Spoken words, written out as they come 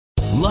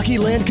Lucky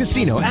Land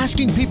Casino,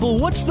 asking people,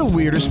 what's the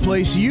weirdest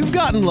place you've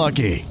gotten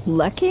lucky?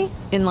 Lucky?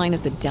 In line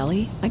at the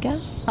deli, I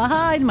guess?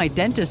 Aha, in my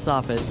dentist's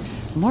office.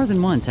 More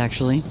than once,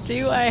 actually.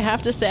 Do I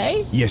have to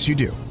say? Yes, you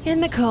do. In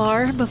the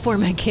car before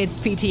my kids'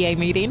 PTA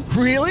meeting.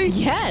 Really?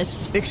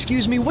 Yes.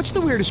 Excuse me, what's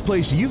the weirdest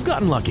place you've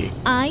gotten lucky?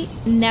 I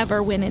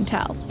never win and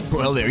tell.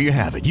 Well, there you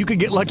have it. You can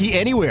get lucky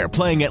anywhere,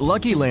 playing at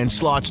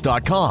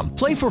LuckyLandSlots.com.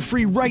 Play for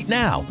free right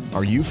now.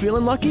 Are you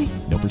feeling lucky?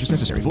 No purchase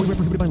necessary. Void where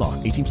prohibited by law.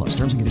 18 plus.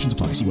 Terms and conditions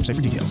apply. See website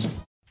for details.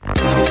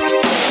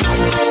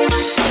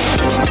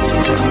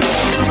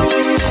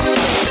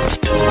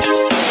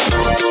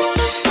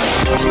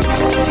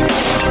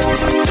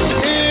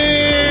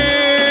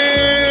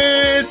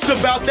 It's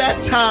about that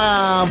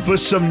time for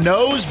some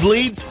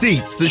Nosebleed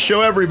Seats, the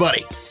show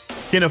everybody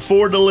can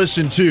afford to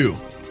listen to.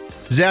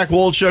 Zach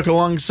Wolchuk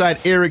alongside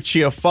Eric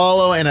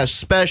Chiafalo and a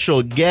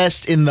special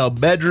guest in the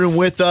bedroom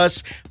with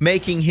us,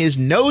 making his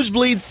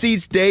Nosebleed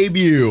Seats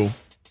debut,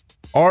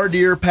 our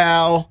dear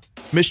pal,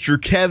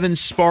 Mr. Kevin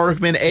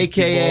Sparkman,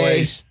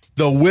 a.k.a.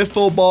 the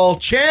Wiffle Ball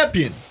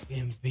Champion.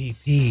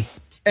 MVP.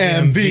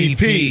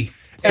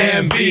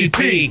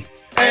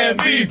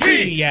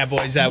 Yeah,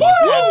 boys, that was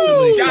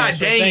absolutely special. God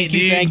dang it,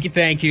 dude.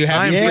 Thank you.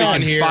 I'm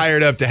freaking here.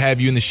 fired up to have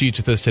you in the sheets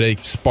with us today,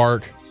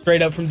 Spark.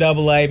 Straight up from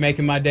AA,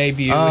 making my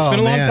debut. Oh, it's been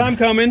a long time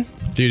coming.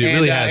 Dude, it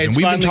really has. It's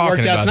We've been finally talking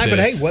worked out about tonight,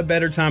 this. but hey, what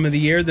better time of the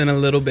year than a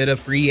little bit of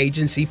free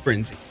agency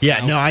frenzy?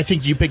 Yeah, no, I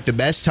think you picked the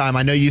best time.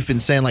 I know you've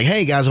been saying like,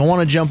 "Hey guys, I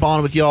want to jump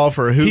on with y'all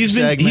for a hoop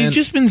segment." He's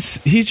just been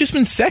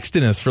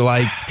sexting us for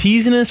like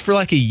teasing us for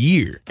like a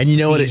year. And you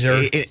know what?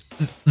 You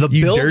The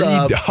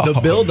dirty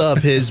build dog.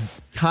 up has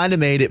kind of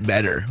made it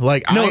better.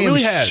 Like No, I it am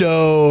really has.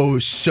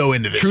 so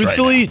into this.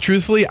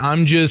 Truthfully,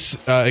 I'm just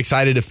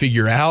excited to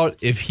figure out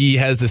if he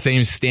has the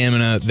same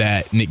stamina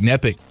that Nick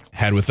Nepic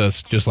had with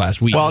us just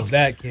last week. Well,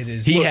 That kid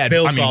is. he had.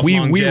 built I mean, off we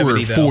were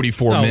longevity, though.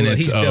 44 No, minutes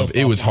he's of built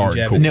it off was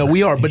longevity. hardcore. No,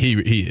 we are, but he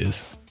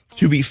is.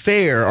 to be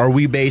fair, are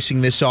we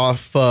basing this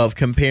off of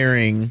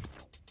comparing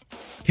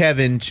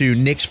Kevin to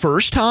Nick's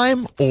first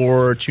time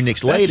or to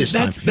Nick's latest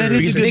time? that is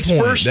Because a good Nick's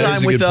point. first That is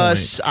time a with good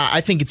us,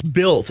 I think it's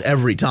built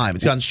every time.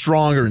 It's gotten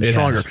stronger and It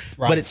stronger. has.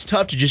 Right. But it's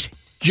tough to just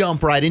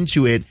jump right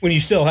into it. When you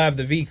still have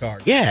the V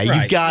card. Yeah, Right.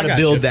 you've got I to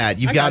build that.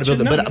 You've got to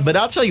build that. But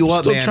I'll tell you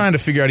what, Still man. trying to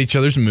figure out each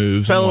other's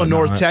moves. and Fellow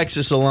whatnot. North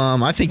Texas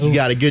alum, I think you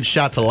got a good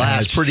shot to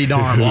last That's pretty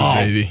darn true, long.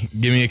 baby.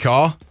 Give me a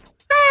call.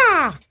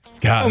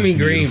 God, Oh, mean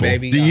that's green, beautiful.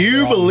 baby. Do No, you we're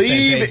all on the same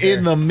believe page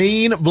in there. the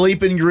mean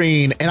bleeping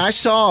green? And I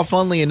saw,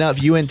 funnily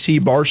enough, UNT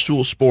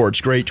Barstool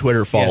Sports, great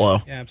Twitter follow,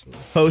 Yes, yeah,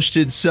 absolutely.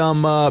 posted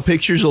some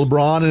pictures of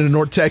LeBron in a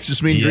North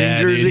Texas mean green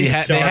Yeah, dude, jersey. they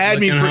had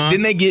me. Sharp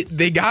looking, Didn't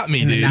they got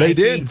me, dude. They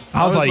did.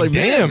 I was like, man,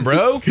 damn,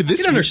 bro. Could I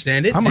this can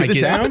understand it. I might this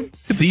get happen? Could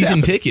this season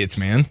happen? tickets,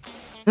 man.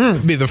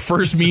 It'd be the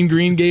first mean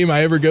green game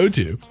I ever go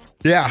to.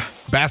 Yeah.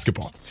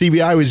 Basketball.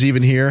 CBI was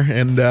even here,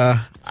 and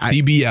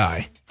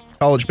CBI.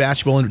 College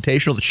Basketball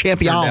Invitational, the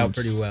Turned out champions.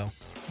 pretty well.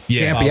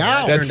 Yeah, Champion.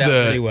 that's Turned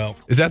out pretty well.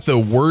 Is that the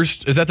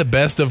worst? Is that the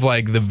best of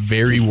like the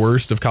very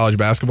worst of college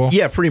basketball?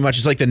 Yeah, pretty much.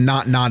 It's like the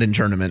not in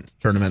tournament.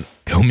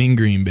 Go mean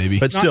green, baby.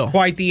 But Not still.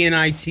 quite the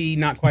NIT,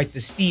 not quite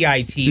the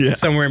CIT, Yeah.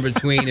 somewhere in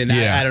between, and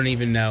Yeah. I don't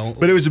even know.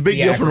 But it was a big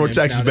the deal for North acronyms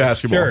Texas nowadays.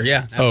 basketball. Sure,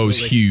 yeah. Oh, it was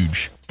absolutely.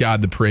 huge.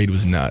 God, the parade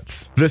was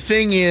nuts. The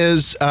thing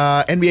is,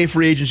 NBA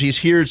free agency is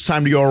here. It's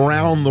time to go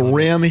around the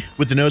rim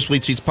with the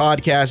Nosebleed Seats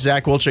podcast.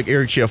 Zach Wolchuk,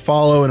 Eric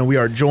Chiafalo, and we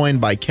are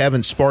joined by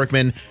Kevin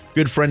Sparkman,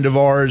 good friend of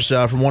ours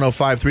from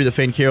 105.3 The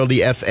Fan KRLD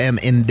FM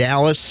in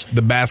Dallas.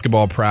 The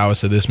basketball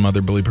prowess of this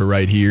mother bleeper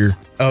right here.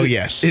 Oh,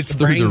 yes. It's The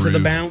through brains the of roof. the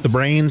bounce. The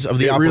brains of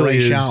the It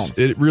really operation. is.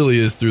 It really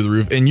is through the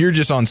roof. And you're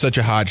just on such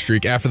a hot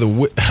streak after the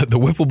the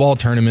wiffle ball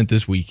tournament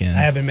this weekend.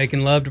 I have been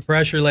making love to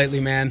pressure lately,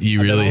 man. You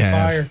I've been really on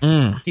have.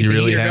 Fire. Keep You the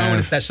really heater have. going.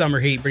 It's that summer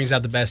heat brings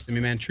out the best in me,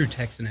 man. True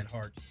Texan at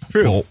heart.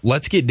 Well,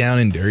 let's get down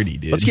and dirty,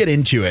 dude. Let's get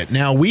into it.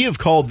 Now, we have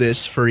called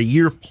this for a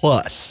year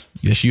plus.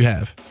 Yes, you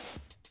have.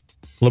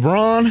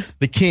 LeBron,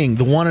 the king,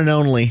 the one and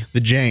only,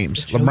 the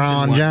James. chosen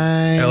LeBron one.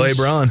 James. L.A.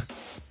 Bron.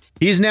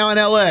 He's now in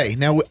L.A.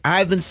 Now,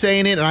 I've been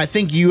saying it, and I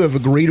think you have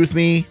agreed with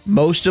me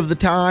most of the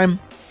time,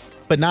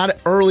 but not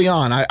early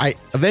on. I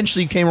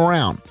eventually came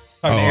around.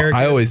 Talking to Eric,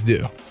 I always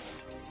do.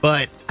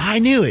 But I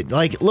knew it.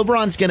 Like,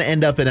 LeBron's going to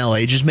end up in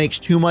L.A. It just makes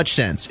too much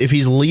sense. If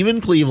he's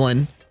leaving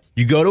Cleveland,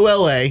 you go to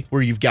L.A.,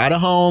 where you've got a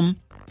home,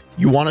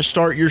 you want to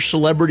start your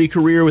celebrity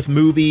career with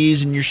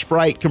movies and your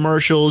Sprite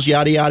commercials,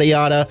 yada, yada,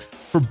 yada.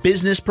 For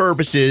business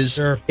purposes,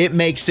 Sure. it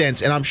makes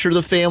sense. And I'm sure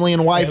the family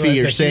and wifey that's are a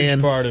huge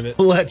saying, part of it.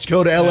 let's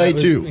go to L.A. That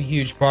was too. A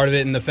huge part of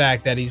it, and the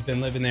fact that he's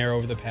been living there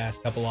over the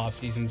past couple off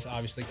seasons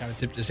obviously kind of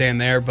tipped his hand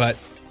there. But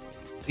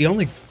the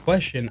only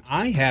question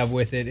I have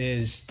with it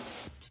is,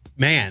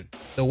 man,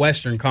 the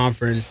Western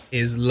Conference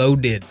is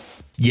loaded.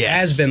 Yes.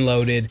 Has been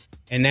loaded,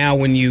 and now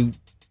when you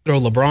throw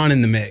LeBron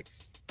in the mix,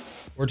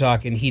 we're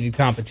talking heated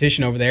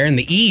competition over there. And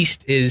the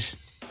East is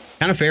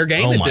kind of fair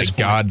game Oh at my this point.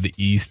 God, the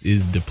East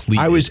is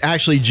depleted. I was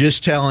actually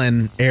just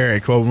telling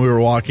Eric when we were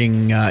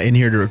walking in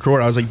here to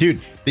record, I was like,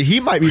 dude, the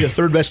Heat might be the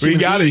third best team We in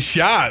the got a East,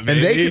 shot, and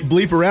they baby. could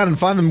bleep around and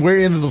find them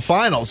way into the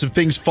finals if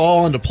things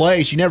fall into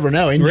place. You never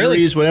know.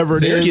 Injuries, whatever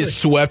it They is. get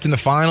swept in the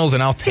finals,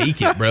 and I'll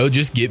take it, bro.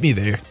 Just get me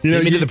there.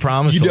 Get me to the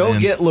promised You don't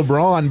land. get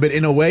LeBron, but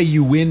in a way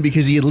you win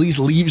because he at least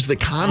leaves the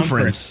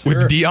conference. With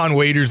Deion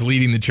Waiters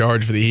leading the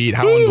charge for the Heat.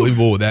 How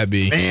unbelievable would that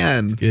be?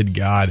 Man. Good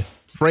God.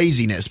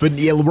 Craziness. But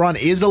yeah,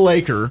 LeBron is a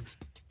Laker.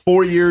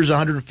 4 years,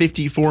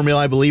 $154 million,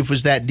 I believe,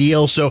 was that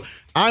deal. So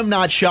I'm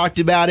not shocked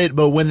about it.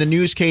 But when the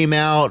news came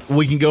out,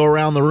 we can go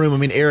around the room. I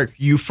mean, Eric,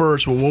 you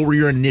first. Well, what were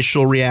your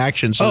initial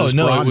reactions to this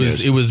LeBron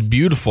news? It was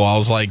beautiful. I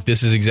was like,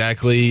 this is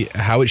exactly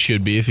how it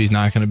should be. If he's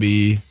not going to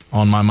be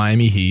on my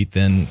Miami Heat,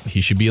 then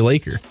he should be a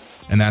Laker.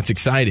 And that's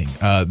exciting.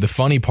 The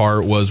funny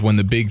part was when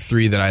the big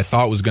three that I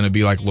thought was going to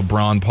be like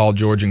LeBron, Paul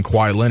George, and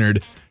Kawhi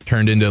Leonard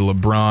turned into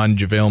LeBron,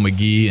 JaVale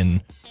McGee,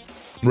 and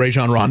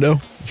Rajon Rondo.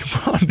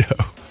 Rondo.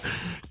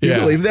 You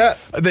believe that?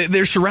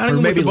 They're surrounding Or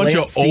him with maybe a bunch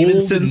Lance of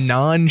Stevenson? old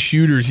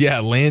non-shooters. Yeah,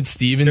 Lance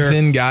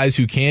Stevenson, guys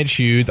who can't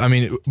shoot. I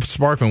mean,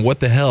 Sparkman, what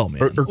the hell,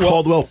 man? Or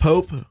Caldwell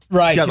Pope.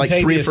 Right. He's got like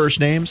three Contavious- first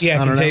names.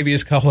 Yeah, I don't know.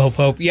 Contavious Caldwell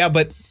Pope. Yeah,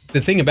 but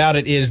the thing about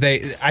it is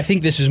I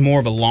think this is more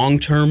of a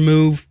long-term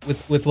move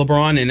with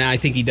LeBron, and I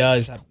think he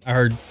does. I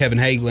heard Kevin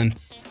Hagelin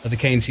of the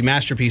KNC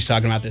Masterpiece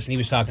talking about this, and he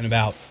was talking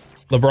about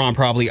LeBron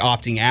probably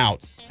opting out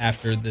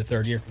after the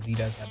third year because he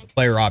does have the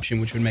player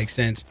option, which would make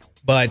sense.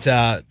 But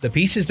the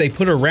pieces they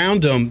put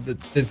around him,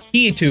 the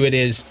key to it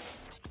is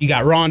you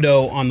got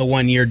Rondo on the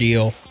 1 year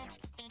deal,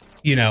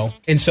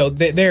 and so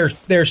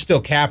there's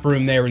still cap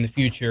room there in the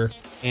future.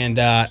 And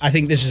I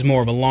think this is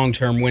more of a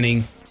long-term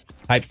winning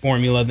type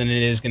formula than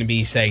it is going to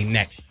be, say,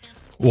 next year.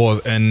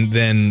 Well, and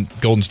then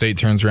Golden State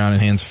turns around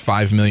and hands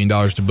 $5 million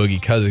to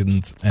Boogie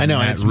Cousins. And I know,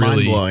 and that it's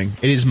really mind-blowing.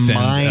 It is sends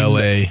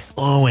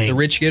mind-blowing. The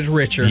rich get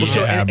richer. Yeah.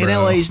 So, and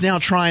bro. LA is now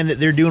trying that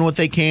they're doing what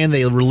they can.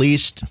 They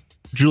released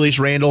Julius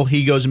Randle.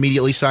 He goes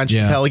immediately, signs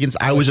with the Pelicans.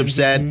 I was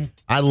upset.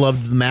 I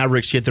loved the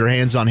Mavericks get their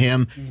hands on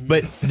him.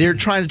 But they're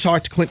trying to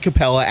talk to Clint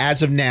Capella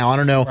as of now. I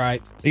don't know.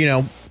 Right.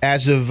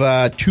 As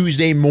of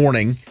Tuesday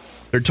morning,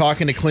 they're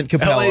talking to Clint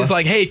Capella. LA's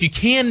like, hey, if you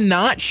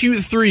cannot shoot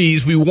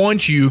threes, we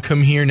want you.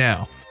 Come here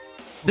now.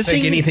 the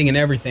Take anything and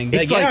everything.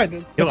 It's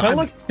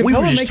Capella we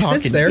were just makes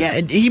talking sense there. Yeah,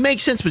 and he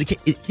makes sense, but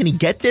can he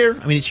get there?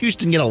 I mean, is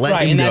Houston going to let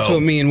Right, him and go? that's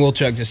what me and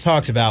Wolchuk just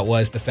talked about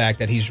was the fact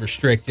that he's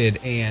restricted,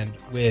 and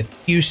with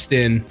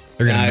Houston,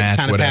 They're gonna match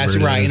kind of whatever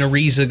passing it right, is. and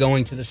Ariza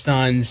going to the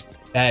Suns.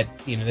 That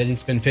they didn't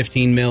spend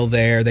 $15 million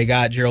there. They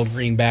got Gerald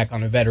Green back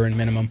on a veteran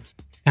minimum.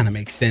 Kind of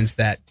makes sense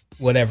that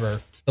whatever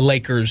the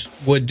Lakers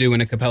would do in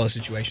a Capella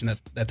situation,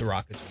 that the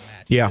Rockets would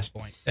match at this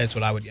point. That's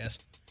what I would guess.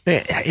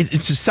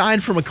 It's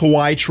aside from a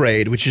Kawhi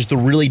trade, which is the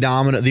really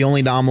dominant, the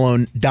only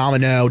domino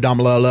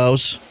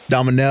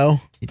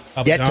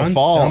yet to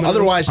fall. Dominoes?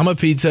 Otherwise, I'm a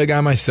pizza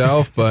guy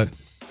myself, but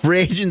free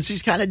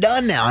agency's kind of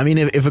done now. I mean,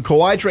 if a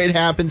Kawhi trade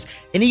happens,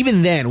 and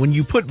even then, when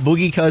you put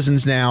Boogie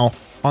Cousins now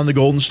on the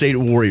Golden State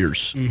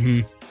Warriors,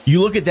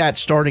 you look at that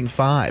starting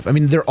five. I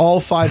mean, they're all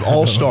five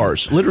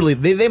All-Stars. Literally,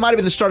 they might have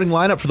been the starting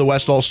lineup for the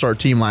West All-Star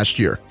team last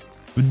year.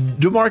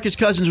 DeMarcus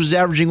Cousins was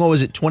averaging,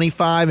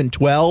 25 and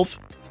 12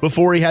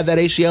 before he had that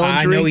ACL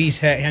injury.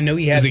 I know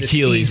he had His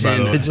Achilles, by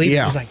the way. I believe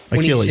it was like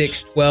 26,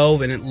 Achilles.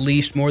 12, and at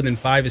least more than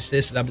 5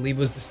 assists, I believe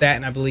was the stat,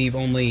 and I believe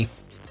only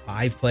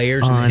 5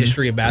 players in the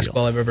history of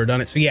basketball have ever done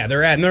it. So yeah,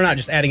 they're not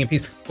just adding a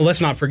piece. Well, let's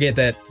not forget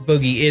that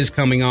Boogie is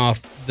coming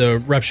off the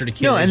ruptured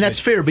Achilles. No, and that's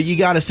fair, but you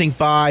got to think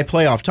by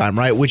playoff time,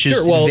 right? Which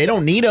is, they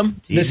don't need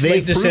him. This They've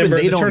late December, proven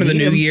they the don't turn of the need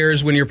new him.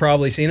 year's when you're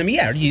probably seeing him.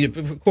 Yeah,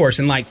 of course,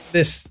 and like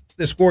this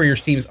Warriors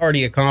team's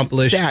already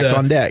accomplished Stacked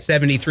on deck.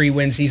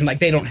 73-win season. Like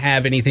they don't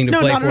have anything to No,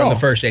 play not for at in the all.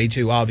 first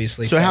 82,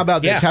 obviously. So how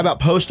about this? How about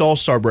post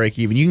All-Star break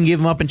even? You can give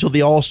him up until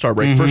the All-Star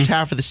break, first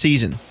half of the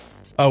season.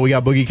 Oh, we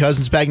got Boogie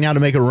Cousins back now to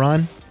make a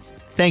run?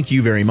 Thank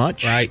you very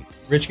much. Right.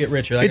 Rich get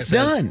richer. Like It's I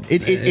said. done.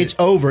 It's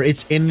over. And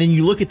then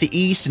you look at the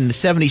East and the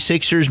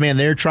 76ers, man,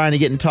 they're trying to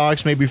get in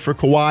talks maybe for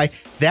Kawhi.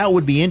 That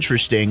would be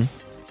interesting.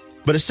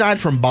 But aside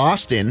from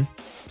Boston,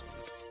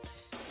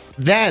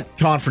 that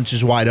conference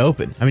is wide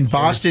open. I mean,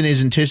 Boston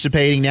is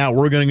anticipating now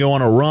we're going to go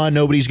on a run.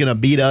 Nobody's going to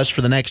beat us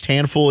for the next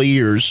handful of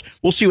years.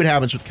 We'll see what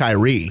happens with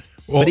Kyrie.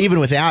 But even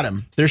without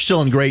him, they're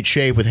still in great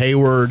shape with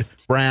Hayward,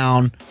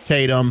 Brown,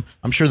 Tatum.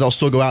 I'm sure they'll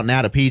still go out and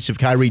add a piece if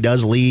Kyrie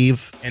does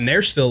leave. And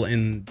they're still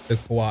in the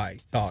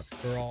Kawhi talks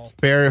for all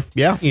Fair,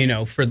 yeah.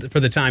 for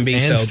the time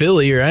being. and so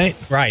Philly, right?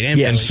 right, and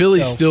And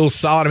Philly's still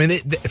solid. I mean,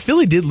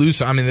 Philly did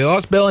lose. I mean, they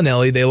lost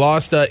Bellinelli. They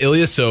lost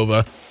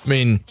Ilyasova. I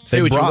mean, say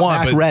They what you brought want,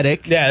 back but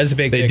Reddick. Yeah, that's a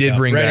big. They did pickup.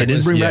 bring back- Reddick They did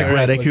was- bring yeah, back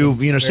Reddick, was who, a say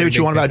very what you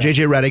big want about pickup.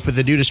 JJ Reddick, but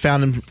the dude has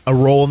found him a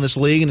role in this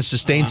league and a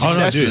sustained Oh, no,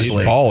 success dude, in this he's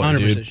league. baller, 100%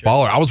 dude. sure.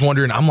 Baller. I was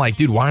wondering, I'm like,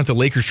 dude, why aren't the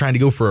Lakers trying to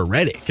go for a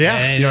Reddick?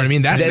 Yeah. You know what I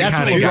mean? That's That's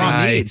the what kind of LeBron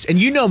guy. needs. And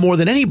you know more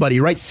than anybody,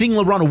 right? Seeing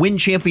LeBron win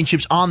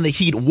championships on the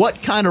Heat,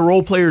 what kind of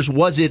role players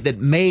was it that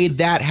made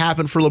that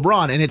happen for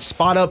LeBron? And it's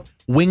spot up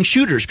wing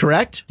shooters,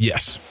 correct?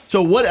 Yes.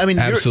 So what, I mean,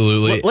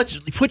 Absolutely. let's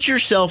put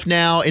yourself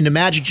now into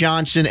Magic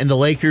Johnson and the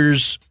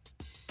Lakers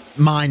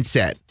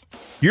mindset.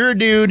 You're a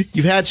dude.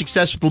 You've had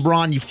success with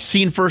LeBron. You've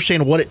seen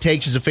firsthand what it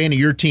takes as a fan of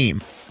your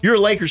team. You're a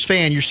Lakers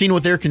fan. You're seeing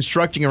what they're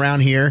constructing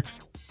around here.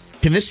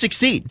 Can this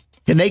succeed?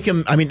 Can they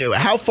come? I mean,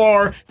 how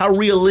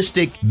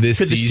realistic could the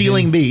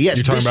ceiling be? Yes,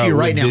 You're this talking year,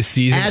 about right now, this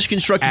season, as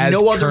constructed, as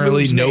no other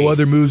moves made. No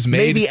other moves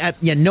made.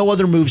 Maybe, no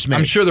other moves made.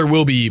 I'm sure there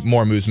will be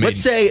more moves made. Let's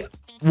say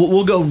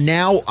we'll go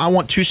now. I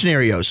want two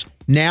scenarios.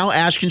 Now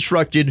as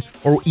constructed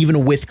or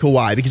even with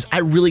Kawhi, because I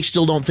really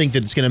still don't think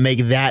that it's going to make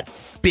that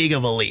big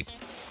of a leap.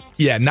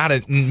 Yeah,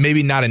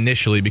 maybe not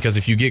initially, because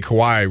if you get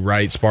Kawhi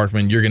right,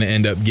 Sparkman, you're going to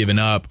end up giving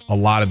up a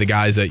lot of the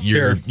guys that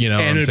you're, and what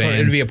I'm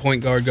saying? It'd be a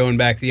point guard going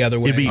back the other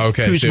way. It'd be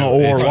Kuzma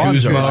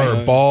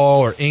or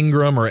Ball or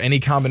Ingram or any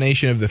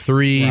combination of the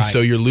three, Right.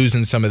 so you're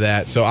losing some of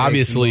that. So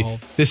obviously,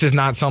 this is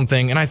not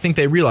something, and I think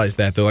they realize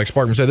that, though. Like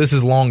Sparkman said, this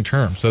is long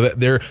term. So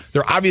that they're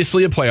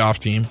obviously a playoff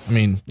team. I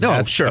mean,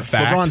 that's sure. a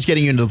fact. LeBron's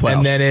getting you into the playoffs.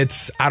 And then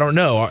I don't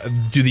know,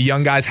 how do the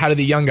young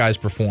guys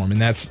perform? And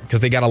that's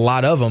because they got a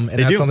lot of them, and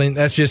that's something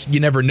that's just,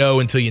 you never know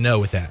until you know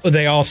with that. Well,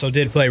 they also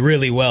did play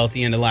really well at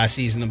the end of last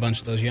season. A bunch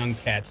of those young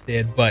cats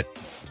did. But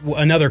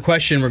another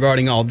question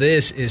regarding all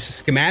this is,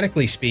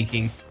 schematically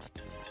speaking,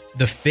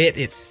 the fit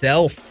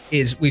itself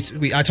is.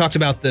 I talked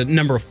about the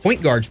number of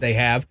point guards they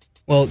have.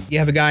 Well, you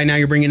have a guy now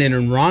you're bringing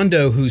in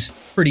Rondo who's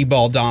pretty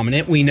ball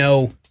dominant. We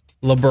know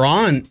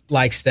LeBron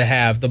likes to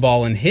have the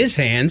ball in his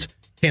hands.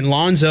 Can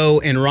Lonzo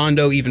and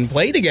Rondo even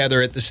play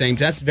together at the same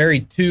time?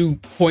 That's two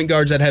point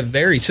guards that have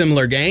very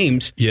similar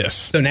games. Yes.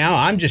 So now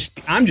I'm just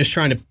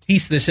trying to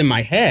piece this in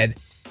my head.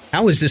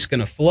 How is this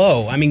going to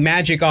flow? I mean,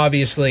 Magic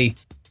obviously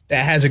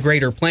that has a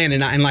greater plan,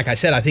 and like I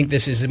said, I think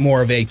this is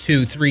more of a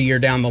 2-3 year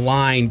down the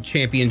line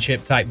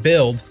championship type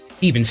build.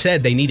 He even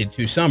said they needed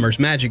 2 summers.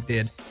 Magic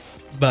did,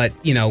 but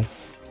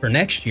for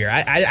next year,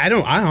 I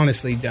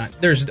honestly don't.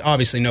 There's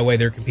obviously no way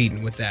they're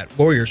competing with that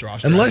Warriors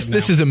roster. Unless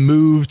this is a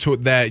move to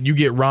that you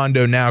get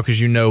Rondo now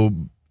because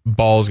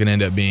Ball's going to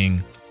end up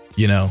being,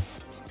 the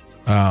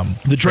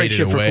trade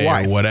chip for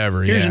Kawhi. Or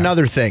whatever. Here's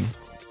another thing.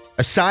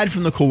 Aside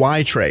from the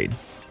Kawhi trade,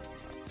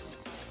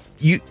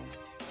 you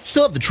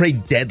still have the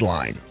trade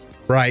deadline,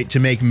 right,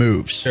 to make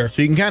moves. Sure.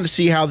 So you can kind of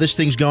see how this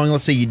thing's going.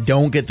 Let's say you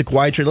don't get the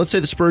Kawhi trade. Let's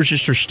say the Spurs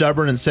just are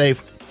stubborn and say,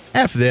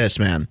 F this,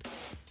 man.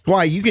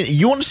 Why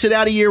you want to sit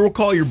out a year? We'll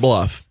call your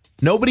bluff.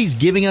 Nobody's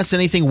giving us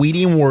anything we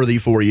deem worthy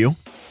for you.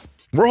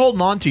 We're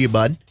holding on to you,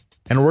 bud,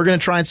 and we're going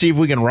to try and see if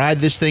we can ride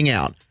this thing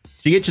out.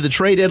 So you get to the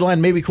trade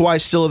deadline, maybe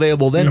Kawhi's still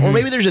available then, or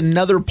maybe there's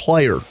another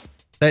player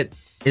that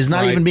is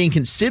not even being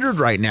considered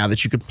right now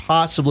that you could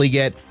possibly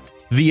get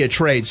via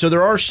trade. So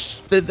there are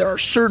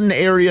certain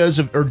areas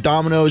or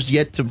dominoes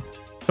yet to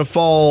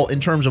fall in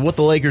terms of what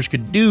the Lakers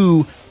could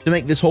do to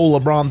make this whole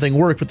LeBron thing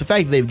work. But the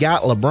fact that they've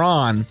got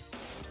LeBron,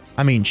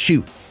 I mean,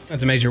 shoot.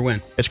 That's a major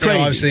win. It's crazy.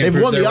 Obviously,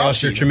 they've won their the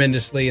roster offseason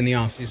tremendously in the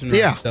offseason. Right?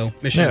 Yeah. So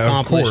mission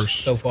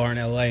accomplished so far in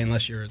LA,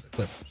 unless you're the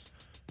Clippers.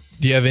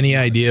 Do you have any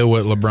idea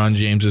what LeBron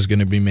James is going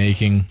to be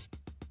making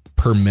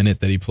per minute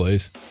that he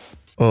plays?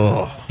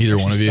 Oh, either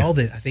one of you. I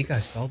think I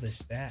saw this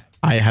stat.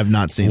 I have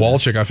not seen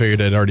Wolchuk. I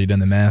figured I'd already done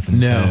the math.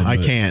 No, I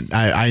can't.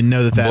 I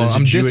know that is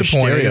a Jewish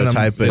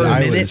stereotype, but per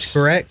minute,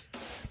 correct?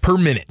 Per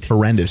minute,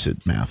 horrendous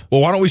at math.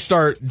 Well, why don't we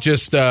start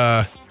just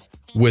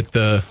with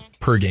the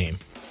per game?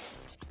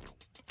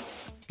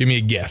 Give me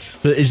a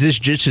guess. Is this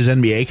just his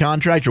NBA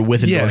contract or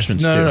with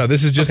endorsements too? No.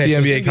 This is just the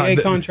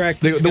NBA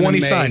contract. The one he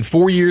signed,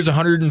 4 years,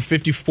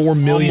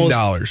 $154 million.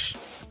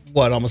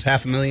 Almost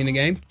 $500,000 a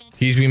game?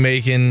 He's been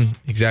making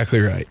exactly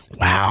right.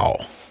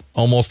 Wow.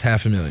 Almost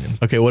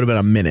 $500,000. Okay, what about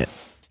a minute?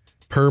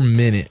 Per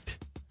minute.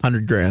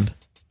 $100,000.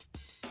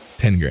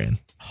 $10,000.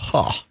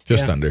 Huh.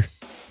 Just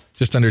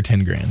under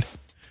 10 grand.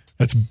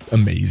 That's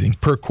amazing.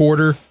 Per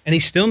quarter. And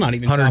he's still not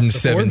even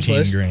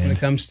 $117,000 when it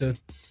comes to.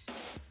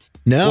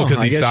 No,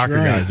 because these soccer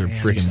guys are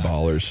freaking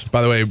ballers.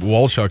 By the way,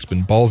 Wolchuk's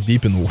been balls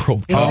deep in the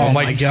World Cup. I'm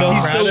like,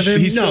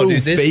 he's so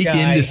fake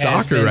into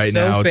soccer right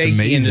now. It's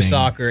amazing. Into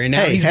soccer, and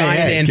now he's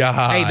buying in.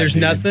 Hey, there's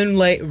nothing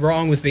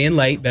wrong with being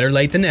late. Better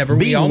late than never.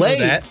 We all know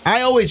that.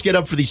 I always get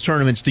up for these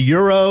tournaments, the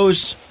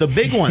Euros, the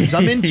big ones.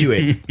 I'm into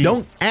it.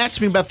 Don't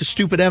ask me about the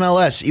stupid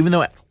MLS, even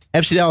though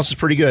FC Dallas is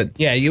pretty good.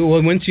 Yeah,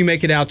 once you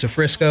make it out to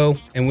Frisco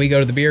and we go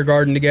to the beer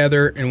garden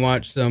together and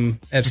watch some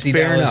FC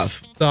Dallas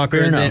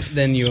soccer,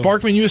 then you.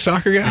 Sparkman, you a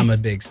soccer guy? I'm a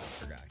big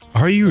soccer guy.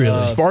 Are you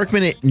really?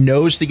 Sparkman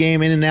knows the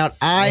game in and out.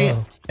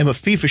 I am a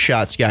FIFA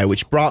Shots guy,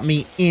 which brought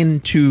me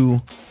into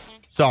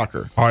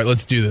soccer. All right,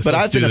 let's do this. But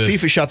I've been a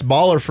FIFA Shots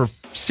baller for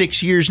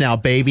 6 years now,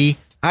 baby.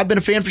 I've been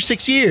a fan for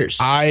 6 years.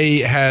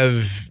 I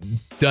have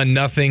done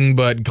nothing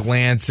but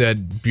glance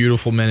at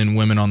beautiful men and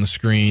women on the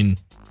screen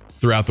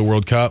throughout the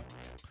World Cup.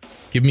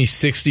 Give me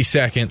 60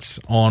 seconds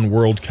on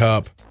World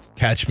Cup.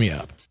 Catch me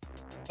up.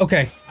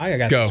 Okay, I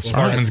got go. This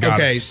Sparkman's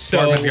got us.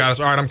 Sparkman's got us.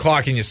 All right, I'm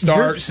clocking you.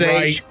 Start group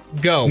stage.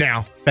 Right go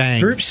now.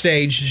 Bang. Group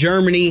stage.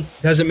 Germany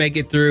doesn't make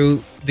it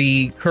through.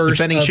 The curse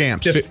defending of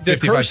champs. The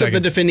curse of the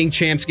defending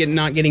champs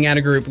not getting out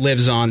of group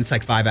lives on. It's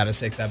like 5 out of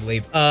 6, I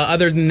believe.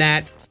 Other than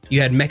that,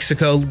 You had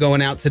Mexico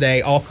going out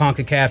today. All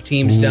CONCACAF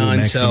teams done.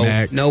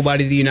 Meximex. So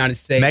nobody in the United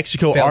States.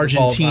 Mexico, failed to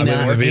qualify.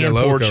 Argentina, and Vida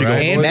Loca, Portugal.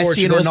 right? And Messi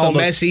Portugal, and Ronaldo, so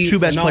Messi, two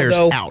best players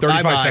Ronaldo, out.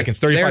 35 bye-bye. seconds,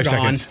 35 They're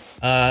gone.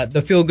 seconds.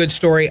 The feel-good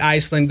story,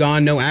 Iceland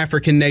gone. No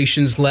African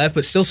nations left,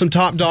 but still some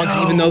top dogs,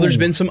 even though there's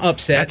been some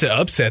upsets. That's an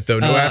upset, though.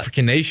 No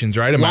African nations,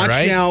 right? Am I right?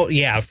 Watch out.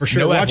 Yeah, for sure.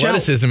 No Watch out.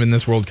 athleticism in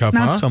this World Cup,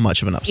 Not huh? so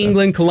much of an upset.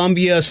 England,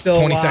 Colombia still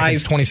 20 alive.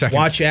 seconds, 20 seconds.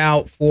 Watch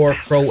out for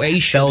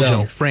Croatia. Belgium,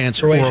 though.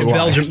 France, Croatia,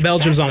 Uruguay.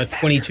 Belgium's on a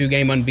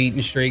 22-game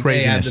unbeaten streak.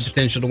 They have the Craziness.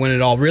 potential to win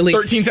it all. Really,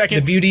 13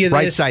 seconds. The beauty of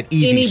Right this, side,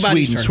 easy.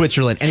 anybody's Sweden, turn.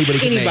 Switzerland, anybody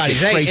can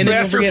Anybody's. make it. Hey, and then don't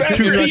Faster, forget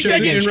faster, Putin in 13 Russia, Putin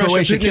in seconds. Russia,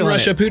 Croatia Putin in killing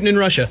Russia, it. Putin in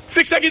Russia.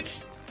 6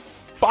 seconds.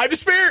 5 to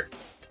spare.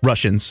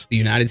 Russians. The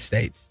United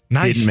States.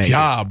 Nice Didn't make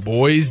job,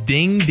 boys.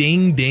 Ding,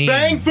 ding, ding.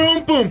 Bang,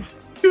 boom, boom.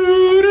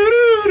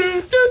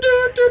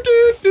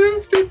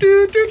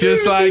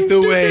 Just like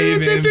the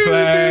waving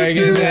flag,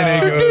 and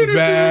then it goes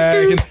back.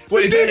 And,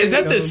 wait, is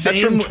that the same?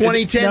 That's from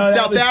 2010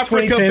 South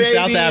Africa, baby.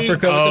 South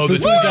Africa. Oh, the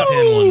with the Vuvuzela.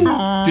 2010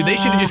 one. Dude, they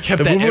should have just kept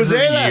The that every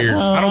Vuvuzelas. year.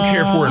 I don't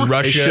care if we're in They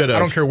Russia. should've. I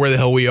don't care where the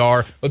hell we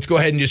are. Let's go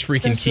ahead and just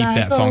freaking keep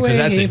that song because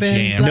that's a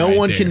jam. No right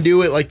one there. can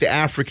do it like the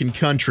African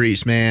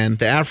countries, man.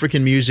 The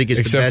African music is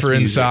the Except best for in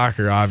music.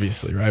 soccer,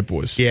 obviously, right,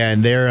 boys? Yeah,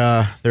 and they're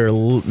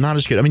not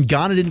as good. I mean,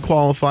 Ghana didn't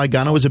qualify.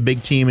 Ghana was a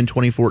big team in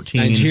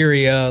 2014.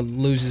 Nigeria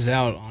loses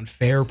out on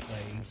fair play.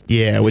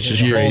 Yeah, which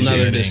is a whole crazy.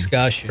 nother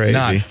discussion. Crazy.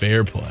 Not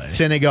fair play.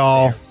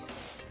 Senegal,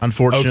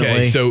 unfortunately.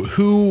 Okay, so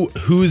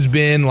who's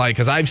been like?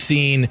 Because I've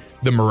seen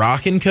the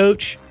Moroccan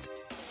coach.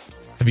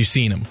 Have you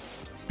seen him?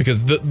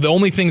 Because the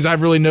only things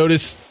I've really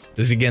noticed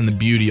is again the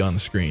beauty on the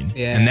screen,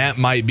 Yeah. and that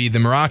might be the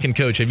Moroccan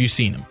coach. Have you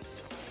seen him?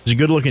 He's a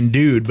good-looking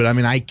dude, but I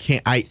mean,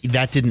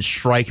 that didn't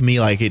strike me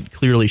like it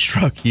clearly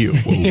struck you.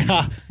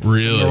 Yeah.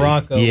 Really?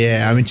 Morocco.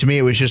 Yeah, I mean, to me,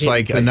 it was just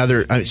like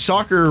another.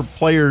 Soccer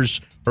players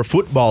or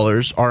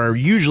footballers are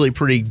usually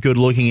pretty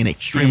good-looking and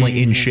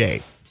extremely in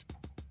shape.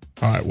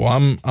 All right. Well,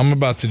 I'm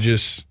about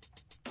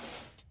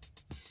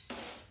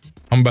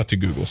to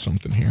Google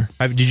something here.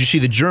 Did you see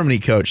the Germany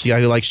coach, the guy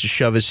who likes to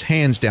shove his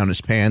hands down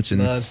his pants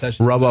and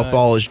rub up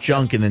all his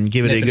junk and then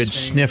give it a good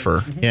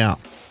sniffer? Yeah.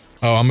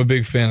 Oh, I'm a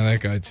big fan of that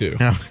guy too.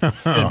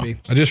 Could be.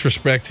 I just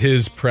respect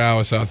his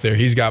prowess out there.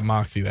 He's got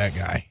moxie, that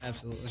guy.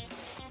 Absolutely.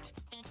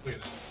 Yeah,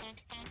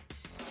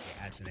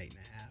 it's an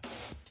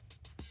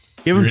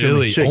 8.5. Give him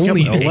Really? to me.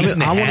 Only Come on,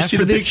 8.5 I want to see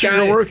for the this picture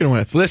guy? you're working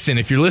with. Listen,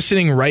 if you're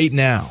listening right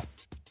now,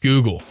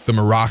 Google the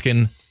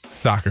Moroccan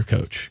soccer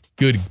coach.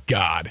 Good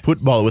God.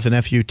 Football with an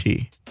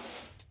F-U-T.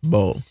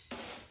 Bowl.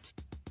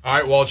 All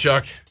right,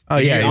 Wolchuk. Oh,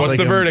 yeah. What's He's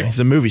the like verdict? He's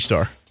a movie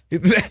star.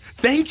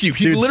 Thank you.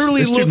 He Dude,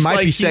 literally this looks dude might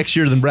like be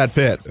sexier than Brad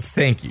Pitt.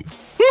 Thank you.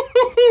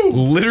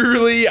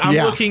 Literally, I'm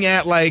Yeah. looking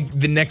at like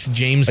the next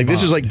James Like, Bond.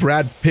 this is like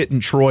Brad Pitt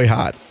and Troy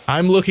hot.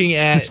 I'm looking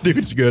This at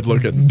dude's good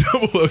looking.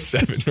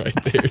 007 right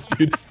there,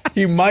 dude.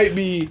 He might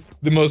be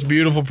the most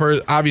beautiful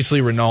person.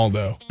 Obviously,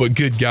 Ronaldo, but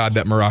good God,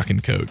 that Moroccan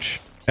coach.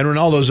 And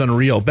Ronaldo's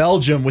unreal.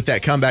 Belgium with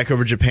that comeback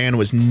over Japan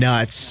was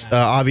nuts.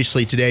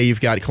 Obviously, today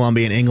you've got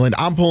Colombia and England.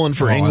 I'm pulling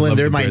for I England. love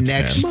They're the my Brits,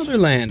 next man.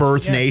 Motherland.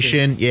 birth You have to.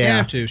 nation. You Yeah.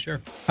 have to, sure.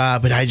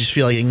 But I just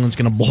feel like England's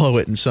going to blow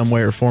it in some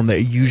way or form. They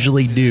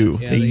usually do.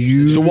 Yeah, they they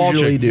usually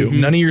So, Wolchuk, do.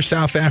 none of your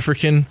South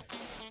African.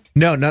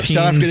 No, South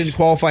Africa teams- didn't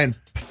qualify. And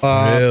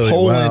Really?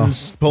 Poland Wow. None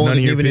didn't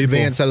of your even people.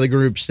 advance out of the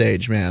group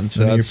stage, man.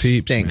 So None of that your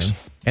peeps, stinks. man.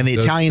 And the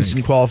Those Italians stink.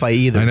 didn't qualify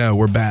either. I know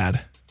we're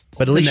bad.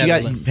 But at least you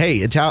got, Netherlands.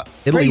 hey,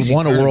 Italy Crazy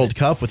won a tournament. World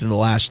Cup within the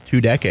last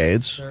 2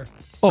 decades. Sure.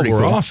 Oh, Pretty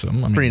we're cool.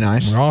 awesome. I mean, Pretty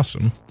nice. We're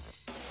awesome.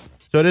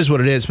 So it is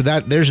what it is.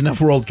 But there's enough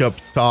World Cup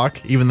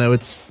talk, even though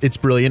it's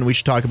brilliant. We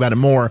should talk about it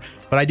more.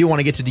 But I do want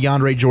to get to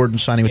DeAndre Jordon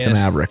signing with the Yes,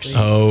 Mavericks. please.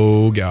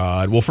 Oh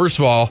God. Well, first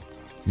of all,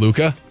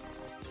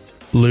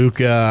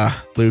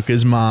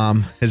 Luca's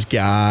mom has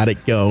got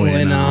it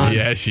going on.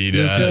 yeah, she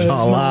That's does.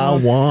 all I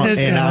want,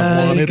 and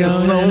I wanted it for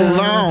so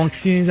long.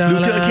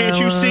 Luca, can't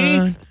you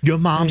see? Your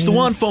mom's the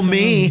one for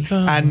me.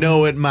 I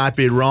know it might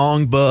be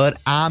wrong, but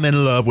I'm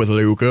in love with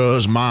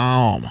Luca's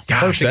mom.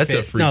 Gosh, Perfect that's fit.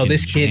 a freaking No,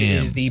 this kid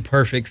jam. is the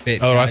perfect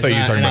fit. Oh, I guys. thought you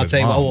were talking And about I'll his tell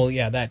you, mom. well,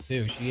 yeah, that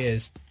too. She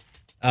is.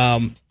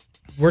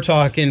 We're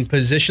talking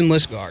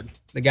positionless guard.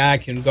 The guy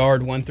can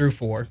guard 1 through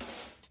 4.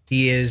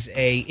 He is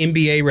a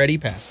NBA ready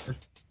passer.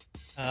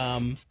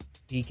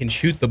 He can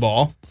shoot the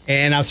ball.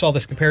 And I saw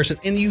this comparison,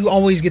 and you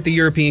always get the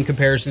European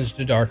comparisons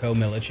to Darko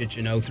Milicic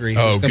in 03.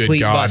 Oh, good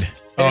God.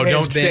 Oh,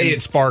 don't say it,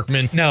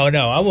 Sparkman. No,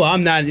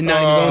 I'm not even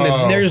going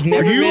to. There's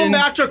never Are you been,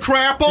 about to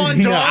crap on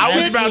No, Doncic? I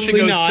was about to Absolutely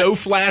go not. so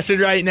flaccid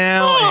right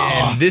now,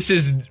 and this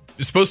is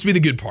supposed to be the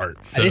good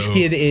part. So. This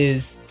kid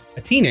is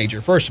a teenager,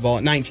 first of all,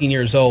 at 19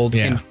 years old,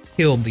 Yeah. and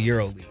killed the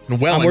EuroLeague.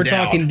 Well we're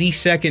endowed. talking the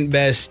second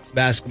best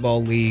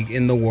basketball league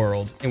in the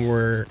world, and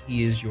where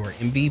he is your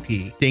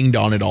MVP. Dinged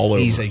on it all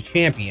over. He's a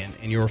champion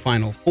and your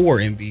Final Four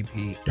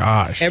MVP.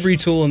 Gosh. Every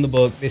tool in the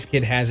book, this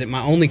kid has it.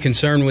 My only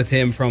concern with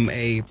him from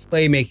a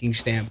playmaking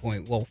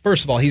standpoint, well,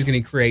 first of all, he's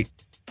going to create.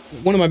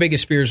 One of my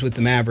biggest fears with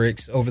the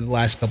Mavericks over the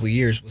last couple of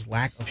years was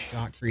lack of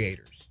shot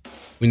creators.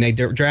 When they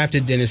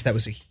drafted Dennis, that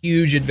was a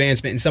huge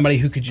advancement, and somebody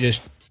who could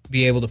just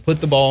be able to put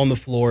the ball on the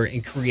floor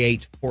and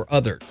create for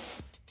others.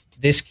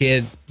 This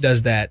kid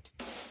does that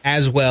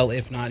as well,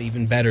 if not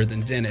even better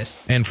than Dennis.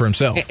 And for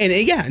himself.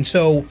 And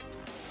so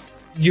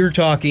you're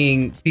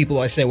talking people,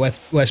 I say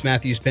Wes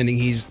Matthews pending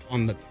he's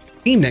on the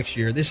team next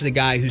year. This is a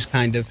guy who's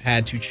kind of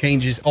had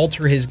to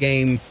alter his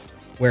game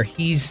where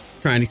he's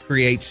trying to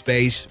create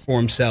space for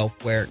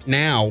himself, where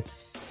now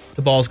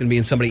the ball's going to be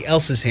in somebody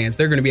else's hands.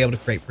 They're going to be able to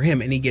create for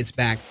him, and he gets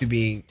back to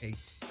being a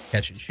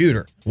catch and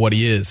shooter. What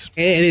he is.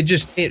 And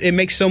it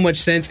makes so much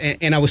sense.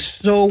 And I was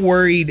so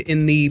worried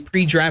in the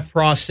pre-draft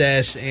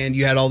process, and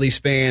you had all these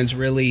fans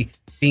really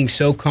being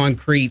so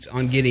concrete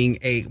on getting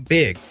a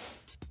big,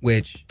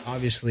 which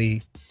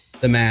obviously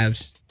the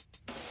Mavs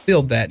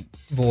filled that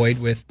void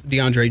with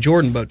DeAndre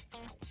Jordan, but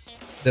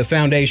the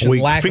foundation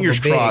lack fingers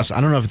of a big, crossed. I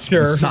don't know if it's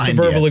been signed it's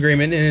a verbal yet.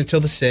 agreement and until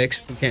the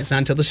 6th. We can't sign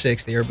until the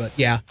 6th here, but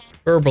yeah,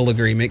 verbal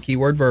agreement,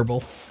 keyword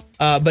verbal.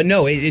 But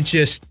no, it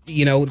just,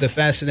 the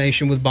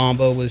fascination with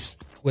Bamba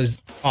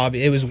was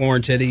obvious. It was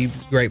warranted. He's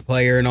a great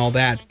player and all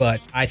that, but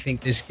I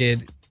think this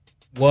kid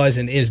was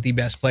and is the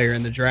best player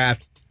in the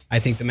draft. I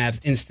think the Mavs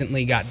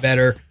instantly got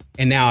better,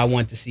 and now I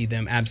want to see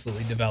them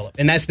absolutely develop.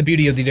 And that's the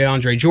beauty of the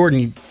DeAndre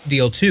Jordan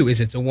deal, too, is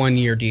it's a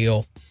one-year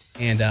deal.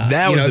 And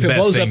if it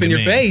blows up in your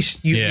face,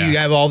 you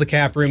have all the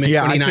cap room in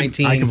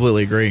 2019. I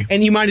completely agree.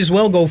 And you might as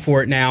well go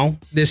for it now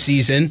this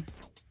season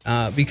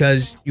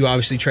because you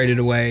obviously traded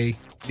away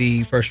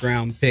the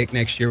first-round pick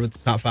next year with the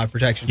top 5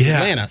 protection for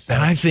Atlanta. So.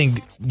 And I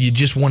think you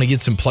just want to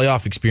get some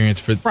playoff experience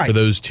for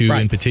those two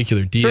in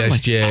particular,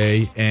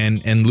 DSJ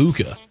and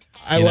Luka.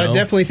 I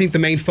definitely think the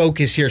main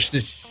focus here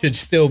should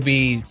still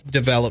be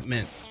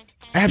development.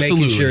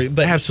 Absolutely. Making sure,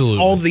 but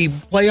absolutely. All the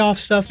playoff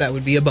stuff, that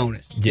would be a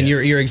bonus. Yes. And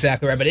you're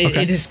exactly right. But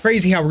it is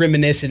crazy how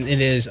reminiscent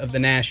it is of the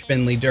Nash,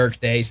 Finley, Dirk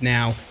days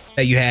now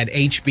that you had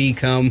HB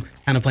come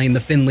kind of playing the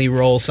Finley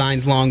role,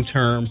 signs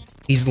long-term.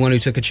 He's the one who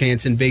took a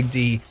chance in Big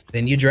D.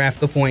 Then you draft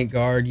the point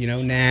guard,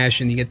 Nash,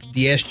 and you get the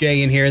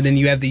DSJ in here. Then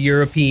you have the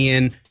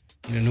European,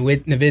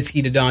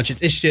 Nowitzki to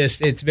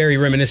Doncic. It's very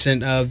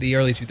reminiscent of the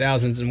early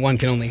 2000s, and one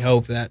can only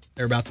hope that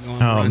they're about to go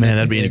on. Oh, man,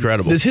 that'd be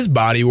incredible. Does his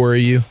body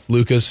worry you,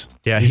 Lucas?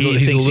 Yeah, he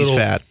thinks he's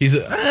fat.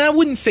 I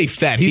wouldn't say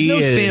fat. He's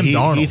no Sam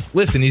Darnold.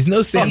 Listen, he's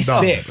no Sam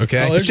Darnold.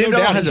 Okay, Sam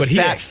Darnold has a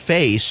fat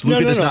face.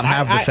 Luka does not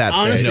have the fat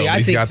honestly, face. I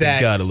he's think got the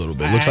gut a little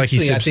bit. Looks like he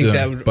sips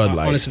Bud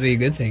Light. Honestly, be a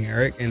good thing,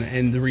 Eric.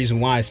 And the reason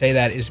why I say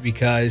that is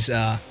because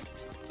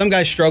some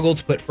guys struggle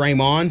to put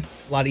frame on.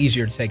 A lot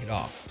easier to take it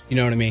off. You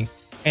know what I mean?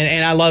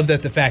 And I love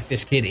that the fact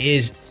this kid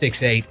is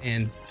 6'8"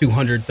 and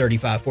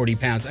 235, 40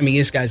 pounds. I mean,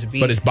 this guy's a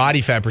beast. But his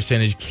body fat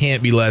percentage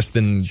can't be less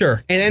than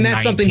Sure. And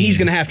that's 19. something he's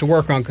going to have to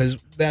work on because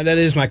that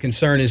is my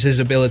concern is his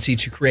ability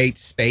to create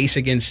space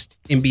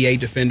against NBA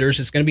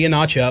defenders. It's going to be a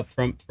notch up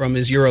from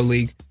his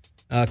EuroLeague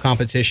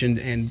competition,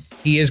 and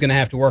he is going to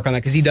have to work on that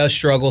because he does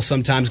struggle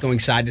sometimes going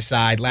side to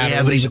side.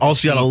 Yeah, but he's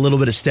also got a little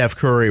bit of Steph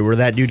Curry where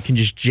that dude can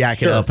just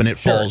jack it up and it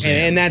falls in.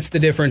 And that's the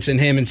difference in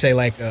him and, say,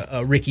 like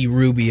a Ricky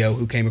Rubio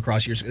who came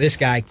across years ago. This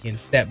guy can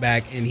step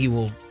back and he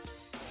will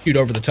shoot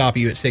over the top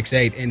of you at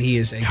 6'8", and he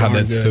is a darn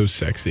that's good so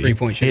sexy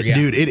three-point shooter.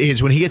 Dude, it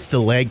is. When he gets the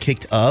leg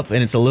kicked up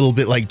and it's a little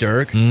bit like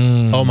Dirk,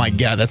 oh my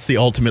God, that's the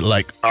ultimate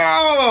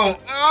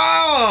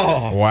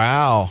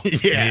wow.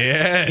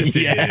 Yes.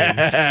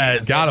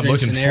 God, I'm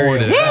looking forward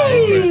to that.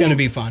 It's going to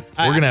be fun.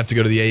 We're going to have to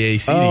go to the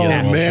AAC Oh,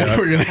 together. man,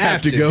 we're going to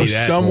have to go see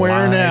that somewhere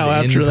live now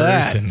in after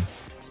that. person.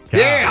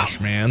 Gosh,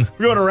 man.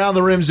 We're going around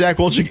the rim. Zach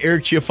Wolchuk,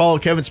 Eric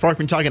Chiafalo, Kevin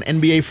Sparkman talking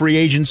NBA free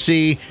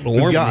agency. A little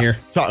warm in here.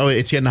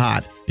 It's getting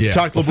hot. Yeah.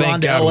 Talked Well, LeBron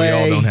thank to God LA. we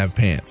all don't have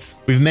pants.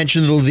 We've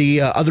mentioned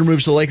the other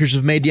moves the Lakers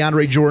have made.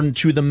 DeAndre Jordan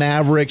to the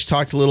Mavericks.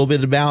 Talked a little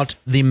bit about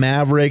the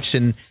Mavericks.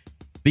 And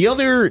the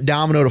other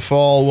domino to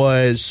fall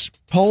was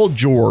Paul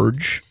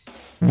George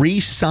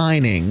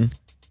re-signing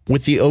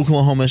with the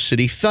Oklahoma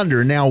City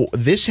Thunder. Now,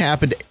 this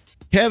happened.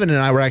 Kevin and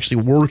I were actually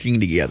working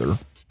together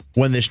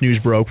when this news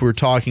broke. We were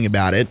talking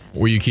about it.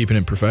 Were you keeping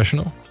it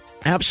professional?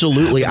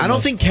 Absolutely. I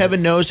don't think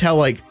Kevin knows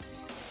how,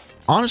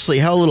 honestly,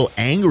 how little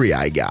angry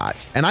I got.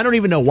 And I don't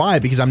even know why,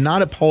 because I'm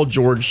not a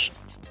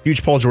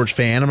huge Paul George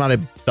fan. I'm not a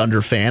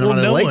Thunder fan. I'm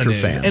not a Laker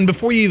fan. And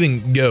before you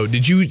even go,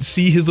 did you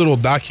see his little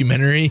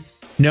documentary?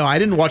 No, I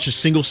didn't watch a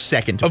single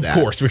second of that.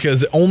 Of course,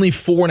 because only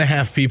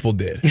 4.5 people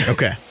did.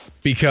 Okay.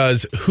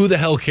 Because who the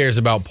hell cares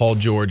about Paul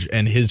George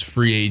and his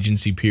free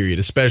agency period,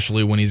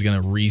 especially when he's going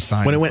to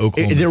re-sign with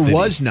Oklahoma City? There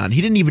was none.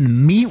 He didn't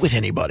even meet with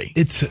anybody.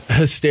 It's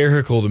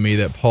hysterical to me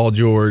that Paul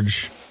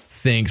George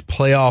thinks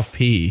playoff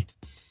P,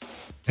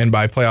 and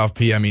by playoff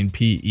P I mean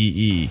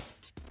PEE,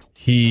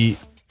 he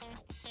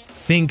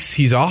thinks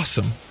he's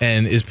awesome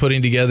and is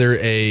putting together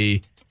a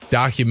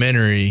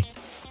documentary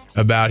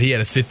about he had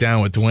to sit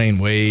down with Dwayne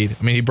Wade.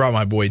 I mean, he brought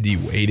my boy D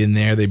Wade in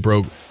there. They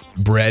broke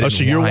bread and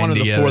so you're wine one of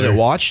the together. 4 that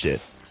watched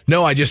it.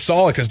 No, I just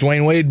saw it because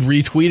Dwayne Wade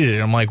retweeted it.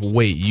 I'm like,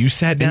 wait, you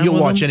sat down and you'll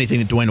with watch him? anything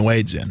that Dwayne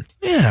Wade's in.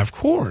 Yeah, of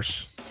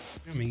course.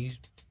 I mean, he's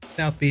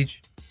South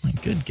Beach. My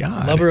good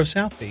God. Lover of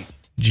South Beach.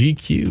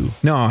 GQ.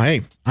 No,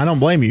 hey, I don't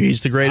blame you.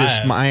 He's the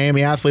greatest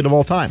Miami athlete of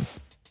all time.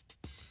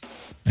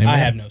 Amen. I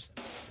have no sense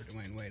for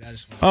Dwayne Wade.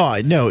 Oh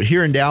no!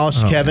 Here in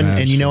Dallas, Kevin,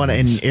 and you know what?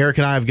 And Eric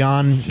and I have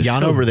gone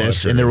over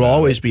this, and there will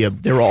always be a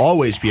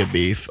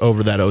beef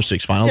over that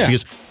 06 finals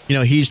because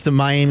he's the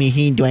Miami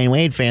Heat Dwayne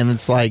Wade fan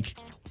that's like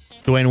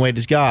Dwayne Wade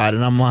is God,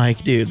 and I'm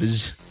like, dude,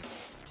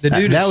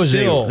 that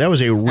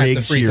was a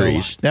rigged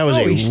series. That was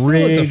a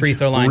rigged at the free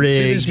throw line to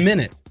this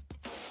minute.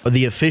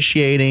 The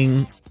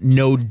officiating,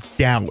 no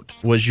doubt,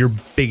 was your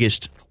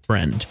biggest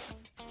friend.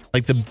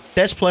 Like the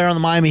best player on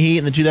the Miami Heat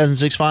in the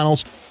 2006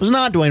 finals was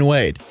not Dwayne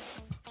Wade.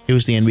 It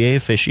was the NBA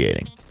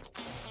officiating.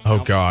 Oh,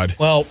 God.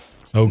 Well,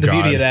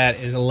 beauty of that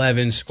is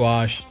 11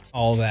 squashed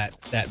all that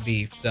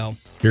beef. So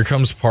here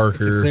comes Parker.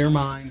 It's a clear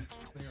mind.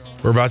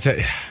 We're about to...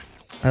 All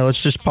right,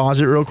 let's just pause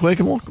it real quick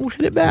and we'll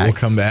hit it back. We'll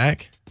come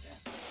back.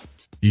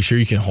 You sure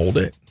you can hold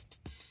it?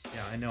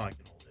 Yeah, I know I can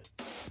hold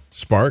it.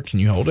 Spark, can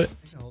you hold it?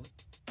 I can hold it.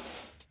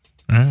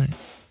 All right.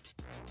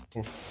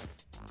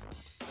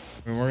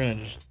 I mean, we're going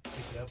to just pick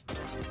it up.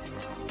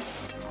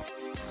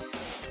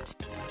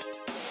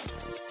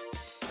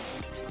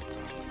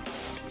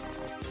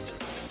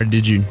 Or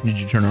did you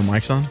turn our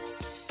mics on?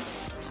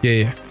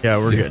 Yeah. Yeah,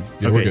 we're good.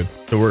 Yeah, okay. we're good.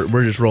 So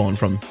we're just rolling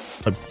from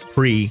a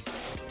pre.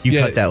 You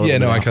cut that little bit. Yeah,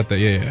 no, off. I cut that.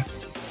 Yeah.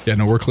 Yeah,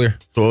 no, we're clear.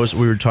 So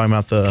we were talking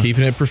about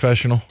keeping it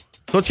professional.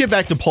 So let's get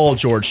back to Paul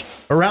George.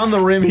 Around the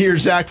rim here,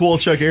 Zach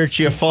Wolchuk, Eric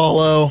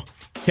Chiafalo,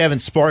 Kevin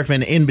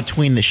Sparkman in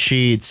between the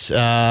sheets.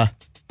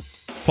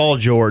 Paul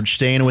George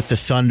staying with the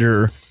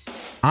Thunder.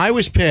 I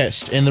was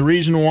pissed, and the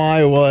reason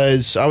why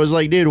was I was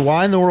like, dude,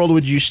 why in the world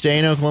would you stay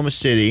in Oklahoma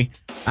City?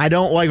 I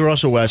don't like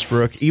Russell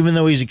Westbrook. Even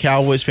though he's a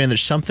Cowboys fan,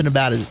 there's something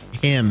about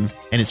him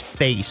and his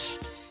face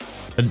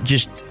that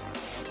just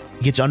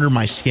gets under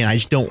my skin. I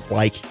just don't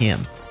like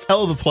him.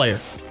 Hell of a player.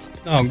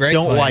 Oh, great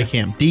Don't player. like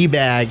him.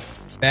 D-bag.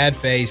 Bad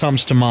face.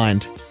 Comes to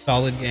mind.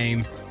 Solid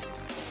game.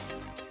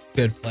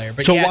 Good player.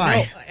 But so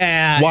why?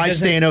 Why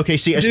stay in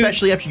OKC?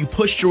 Especially after you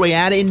pushed your way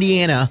out of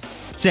Indiana,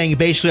 saying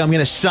basically, I'm going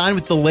to sign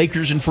with the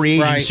Lakers in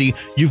free agency.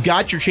 Right. You've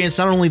got your chance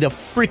not only to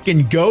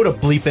freaking go to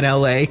bleeping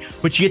LA,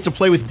 but you get to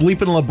play with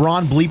bleeping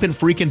LeBron,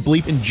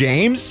 bleeping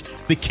James,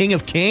 the king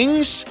of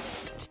kings.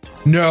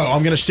 No,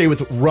 I'm going to stay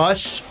with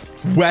Russ,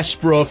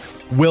 Westbrook,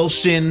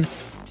 Wilson,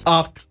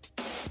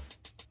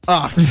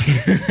 and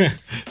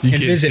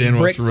visit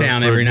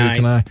Bricktown every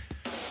night.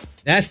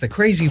 That's the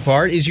crazy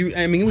part is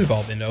we've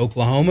all been to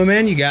Oklahoma,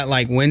 man. You got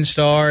like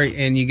WinStar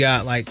and you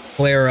got like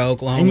Clara,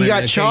 Oklahoma. And you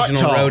got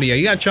Choctaw. Rodeo.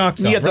 You got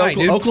Choctaw. You got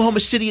Oklahoma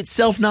City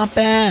itself, not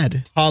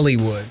bad.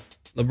 Hollywood,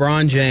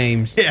 LeBron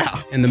James. Yeah.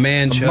 And the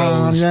man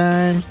chose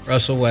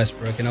Russell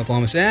Westbrook in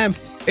Oklahoma City.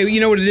 You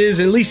know what it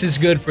is? At least it's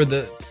good for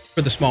the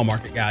small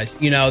market guys.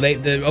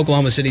 The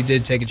Oklahoma City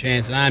did take a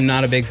chance, and I'm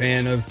not a big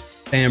fan of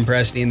Sam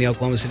Presti and the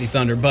Oklahoma City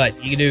Thunder,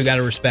 but you do got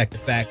to respect the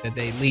fact that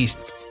they at least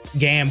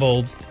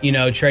gambled,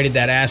 traded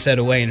that asset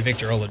away, and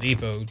Victor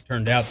Oladipo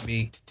turned out to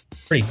be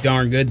pretty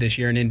darn good this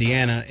year in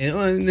Indiana.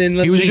 And then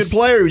he was a good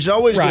player. He was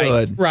always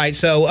good. Right.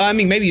 So,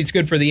 maybe it's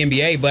good for the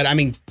NBA, but,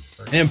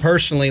 for him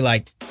personally,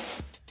 like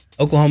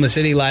Oklahoma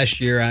City last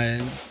year,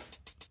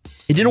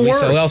 it didn't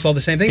work. We all saw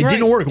the same thing. It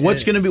didn't work.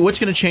 What's going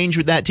to change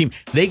with that team?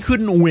 They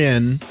couldn't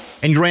win,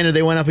 and granted,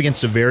 they went up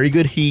against a very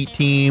good Heat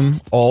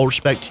team. All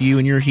respect to you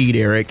and your Heat,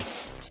 Eric.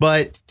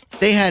 But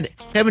they had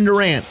Kevin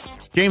Durant,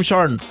 James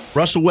Harden,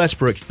 Russell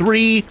Westbrook,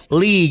 3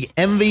 league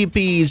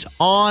MVPs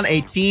on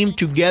a team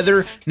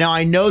together. Now,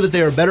 I know that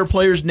they are better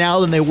players now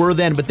than they were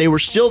then, but they were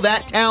still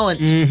that talent,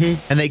 and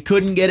they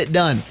couldn't get it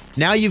done.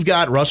 Now you've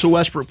got Russell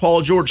Westbrook,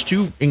 Paul George,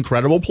 2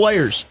 incredible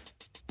players.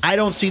 I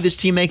don't see this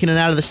team making it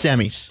out of the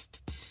semis.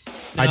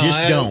 No, I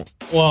just don't.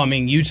 Well,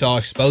 Utah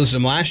exposed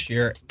them last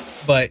year,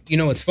 but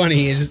what's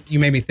funny is you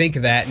made me think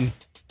of that. And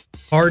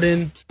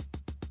Harden,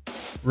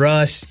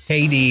 Russ,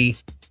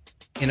 KD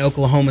in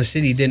Oklahoma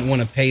City didn't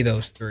want to pay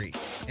those 3,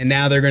 and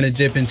now they're going to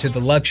dip into the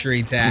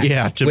luxury tax.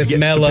 Yeah, to with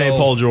Melo, to pay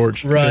Paul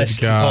George,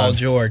 Russ, and Paul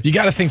George. You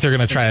got to think they're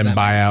going to try and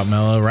buy out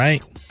Melo,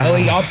 right? Oh,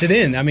 he opted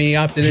in. He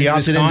opted into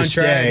his contract.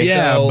 Stay.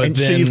 Yeah,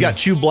 so you've got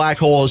 2 black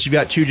holes. You've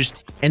got 2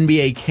 just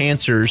NBA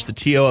cancers, the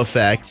TO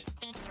effect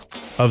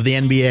of the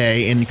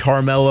NBA, in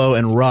Carmelo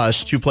and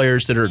Russ, 2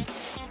 players that are,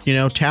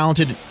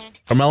 talented.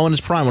 Carmelo in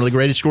his prime, one of the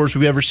greatest scorers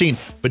we've ever seen,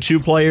 but 2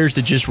 players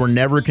that just were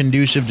never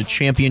conducive to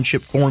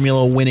championship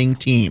formula winning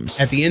teams.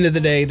 At the end of the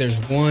day, there's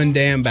one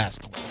damn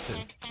basketball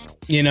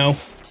team,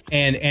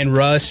 and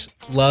Russ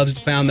loves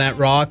to pound that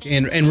rock,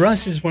 and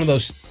Russ is one of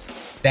those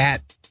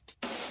stat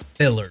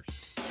fillers.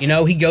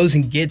 He goes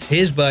and gets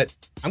his, but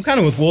I'm kind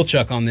of with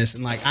Wolchuk on this,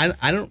 and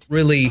I don't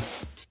really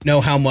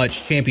know how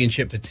much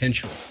championship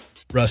potential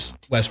Russ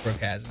Westbrook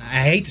has. And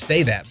I hate to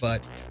say that,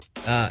 but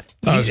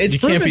it's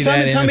proven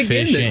time and time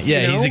again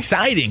that, he's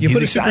exciting. You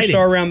put a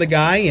superstar around the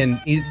guy,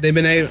 and they've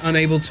been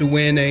unable to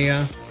win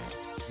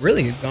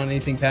really gone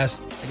anything past,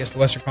 I guess, the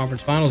Western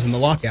Conference Finals and the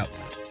lockout.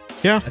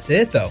 Yeah. That's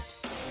it, though.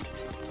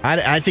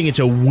 I think it's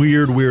a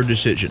weird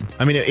decision.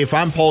 If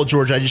I'm Paul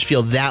George, I just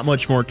feel that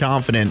much more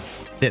confident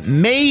that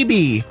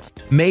maybe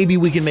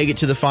we can make it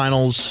to the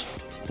finals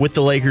with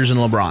the Lakers and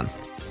LeBron.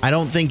 I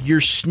don't think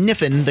you're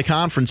sniffing the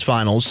conference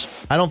finals.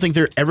 I don't think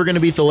they're ever going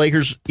to beat the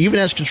Lakers, even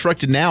as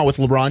constructed now with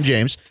LeBron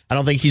James. I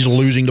don't think he's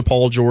losing to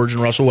Paul George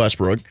and Russell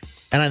Westbrook.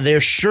 And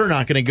they're sure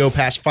not going to go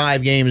past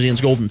 5 games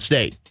against Golden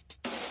State.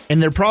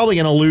 And they're probably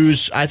going to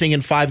lose, I think,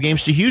 in 5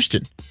 games to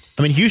Houston.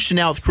 I mean, Houston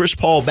now with Chris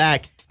Paul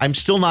back, I'm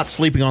still not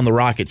sleeping on the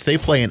Rockets. They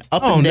play an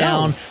up and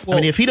down. Well,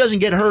 I mean, if he doesn't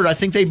get hurt, I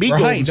think they beat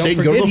Golden State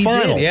and go to the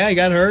finals. Yeah, he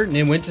got hurt and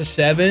it went to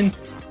 7.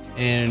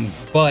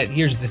 But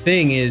here's the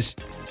thing is,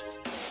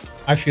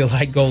 I feel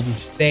like Golden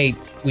State,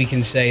 we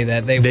can say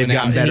that they've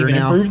gotten better and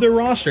even now. improved their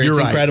roster. You're It's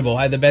right. incredible.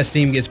 The best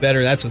team gets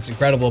better. That's what's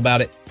incredible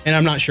about it. And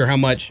I'm not sure how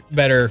much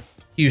better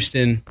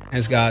Houston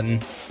has gotten.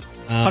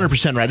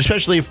 100% right,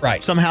 especially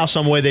if somehow,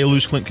 some way they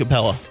lose Clint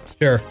Capella.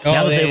 Sure.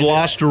 Now that they've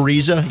lost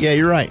Ariza, yeah,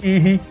 you're right.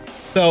 Mm-hmm.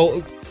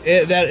 So,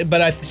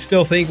 but I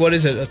still think, what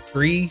is it, a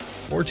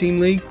 3-4 team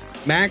league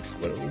max?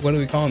 What are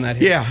we calling that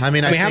here? Yeah, I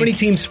mean, how many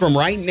teams from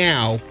right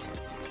now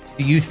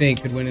do you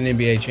think could win an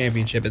NBA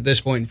championship at this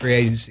point in free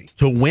agency?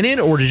 To win it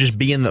or to just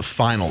be in the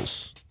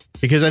finals?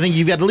 Because I think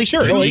you've got at least 2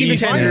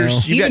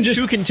 contenders. You've got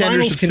 2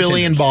 contenders with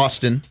Philly and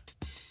Boston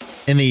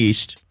in the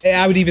East.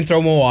 I would even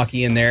throw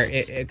Milwaukee in there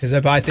because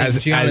if I think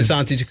Giannis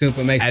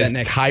Antetokounmpo makes that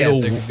next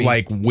title step,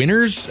 like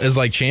winners, as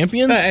like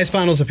champions, as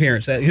finals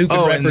appearance, who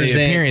could represent in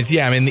the appearance?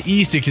 Yeah, I mean, in the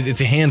East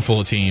it's a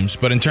handful of teams,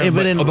 but in terms of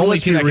the only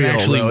team that can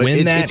actually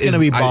win it's going to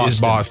be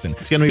Boston.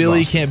 It's going to be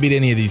Philly. Can't beat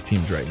any of these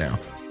teams right now.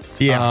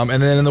 Yeah,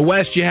 and then in the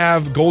West you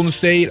have Golden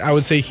State, I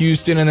would say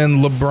Houston, and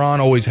then LeBron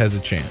always has a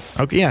chance.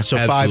 Okay, yeah, so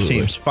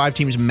Absolutely. 5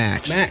 teams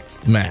max. And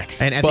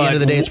at the end of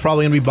the day, it's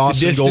probably going to be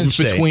Boston and Golden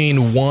State. The distance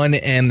between one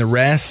and the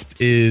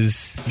rest is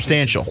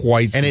substantial,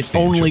 quite and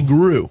substantial. it only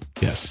grew.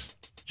 Yes.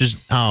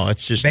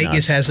 It's just Vegas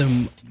nuts. has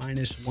him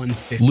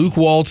 -150. Luke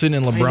Walton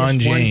and LeBron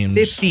James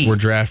 -150. were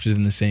drafted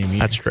in the same year.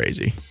 That's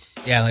crazy.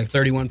 Yeah, like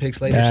 31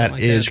 picks later. That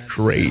something like is that.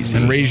 crazy.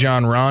 And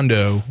Rajon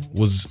Rondo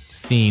was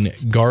seen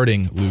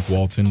guarding Luke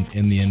Walton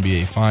in the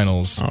NBA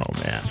Finals. Oh,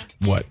 man.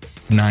 What,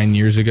 9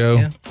 years ago?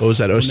 Yeah. What was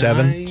that,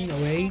 07?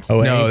 08?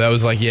 No, that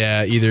was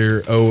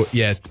either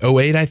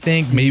 08, I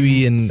think.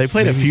 Maybe in... They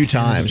played a few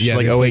times. Yeah,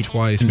 like they 08 played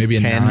twice. Maybe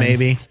in 10, 9.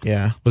 maybe.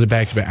 Yeah. Was it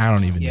back-to-back? I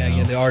don't even know.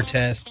 Yeah, the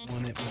R-Test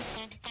won it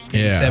with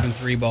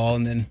 7-3 ball,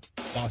 and then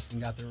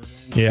Boston got the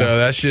revenge. Yeah. So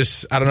that's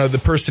just, I don't know, the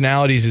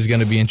personalities is going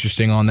to be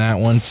interesting on that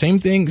one. Same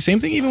thing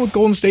even with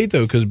Golden State,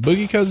 though, because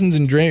Boogie Cousins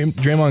and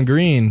Draymond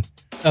Green...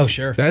 Oh,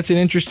 sure. That's an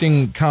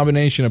interesting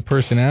combination of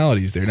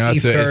personalities there. Now,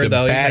 it's a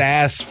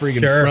badass freaking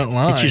front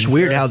line. It's just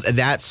weird how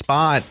that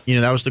spot,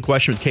 that was the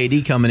question with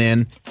KD coming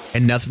in,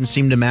 and nothing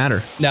seemed to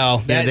matter.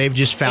 No. They've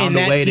just found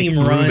a way to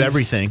prove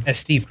everything. As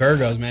Steve Kerr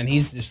goes, man,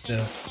 he's just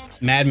a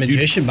mad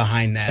magician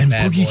behind that. And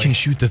bad Boogie boy. can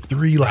shoot the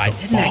 3 like a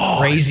Isn't that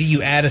crazy?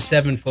 You add a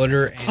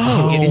 7-footer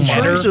and in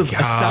terms of,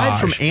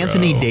 aside from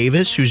Anthony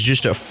Davis, who's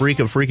just a freak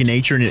of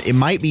nature, and it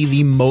might be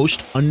the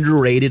most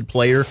underrated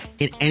player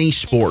in any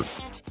sport.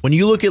 When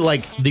you look at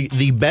like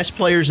the best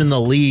players in the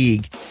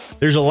league,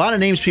 there's a lot of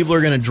names people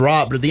are going to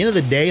drop. But at the end of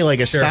the day, like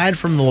aside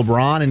from the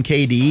LeBron and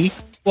KD,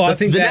 I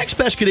think the next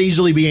best could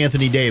easily be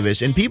Anthony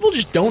Davis, and people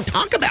just don't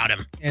talk about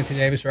him. Anthony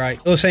Davis,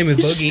 right? Well, same with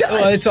Boogie.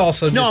 Well, it's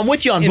also I'm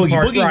with you on Boogie.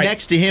 Boogie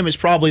next to him is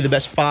probably the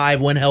best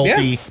 5 when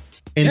healthy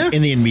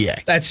in the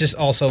NBA. That's just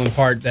also in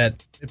part that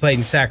they played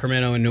in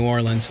Sacramento and New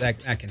Orleans.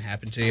 That can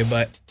happen to you,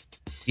 but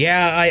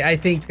I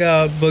think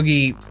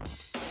Boogie.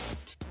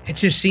 It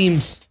just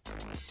seems.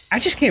 I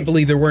just can't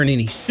believe there weren't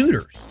any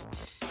suitors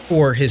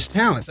for his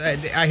talents.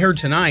 I heard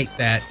tonight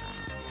that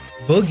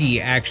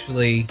Boogie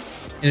actually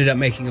ended up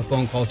making a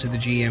phone call to the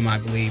GM, I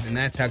believe, and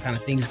that's how kind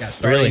of things got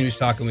started. Really? He was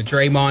talking with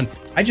Draymond.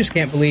 I just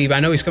can't believe.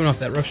 I know he's coming off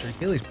that ruptured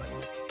Achilles, but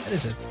that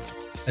is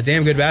a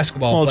damn good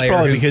basketball player. Well, it's player.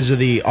 probably because of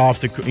the off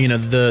the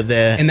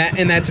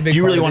and that's a big. Do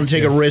you really part want to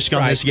take a risk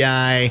on this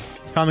guy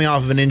coming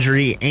off of an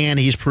injury, and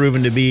he's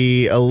proven to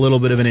be a little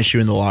bit of an issue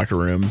in the locker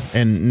room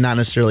and not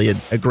necessarily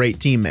a great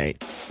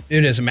teammate.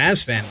 Dude, as a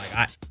Mavs fan,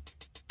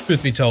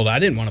 truth be told, I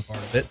didn't want a part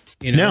of it.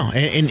 No,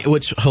 and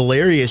what's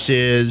hilarious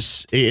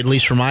is, at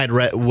least from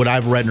what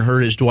I've read and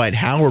heard, is Dwight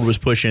Howard was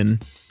pushing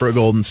for a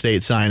Golden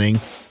State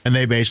signing, and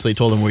they basically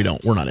told him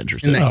we're not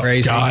interested. Isn't that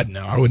crazy? God,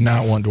 no, I would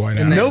not want Dwight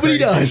Howard. Nobody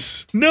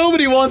does.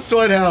 Nobody wants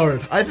Dwight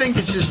Howard. I think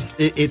it's just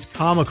it's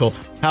comical.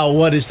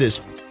 What is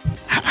this?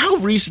 How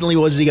recently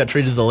was it he got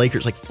traded to the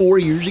Lakers? Like 4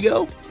 years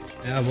ago?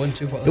 Yeah, it wasn't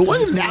too far. It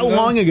wasn't that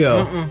long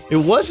ago. It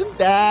wasn't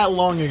that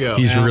long ago.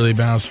 He's really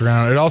bounced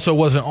around. It also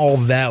wasn't all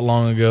that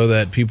long ago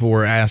that people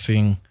were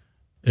asking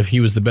if he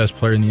was the best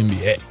player in the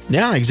NBA.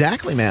 Yeah,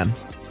 exactly, man.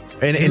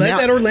 And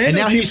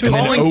now he's team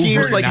calling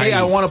teams like, "Hey,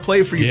 I want to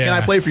play for you. Yeah. Can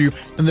I play for you?"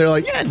 And they're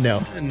like, "Yeah,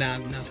 no,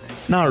 nothing.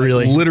 Not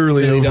really."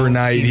 Literally Really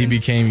overnight, don't he even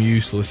became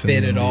useless. fit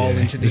in the it all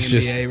NBA. into the It's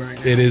NBA right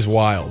now. It is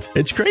wild.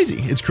 It's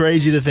crazy. It's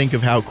crazy to think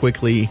of how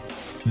quickly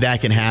that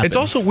can happen. It's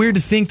also weird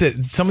to think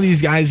that some of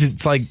these guys,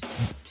 it's like,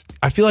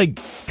 I feel like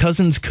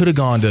Cousins could have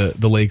gone to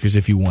the Lakers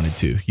if he wanted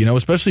to,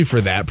 especially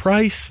for that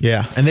price.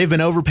 Yeah, and they've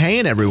been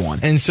overpaying everyone.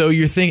 And so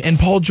you're thinking, and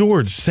Paul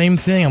George, same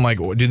thing. I'm like,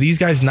 do these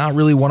guys not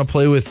really want to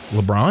play with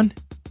LeBron?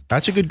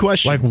 That's a good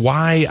question. Like,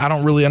 why? I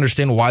don't really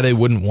understand why they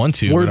wouldn't want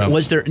to.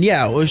 Was there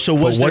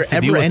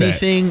ever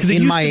anything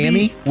in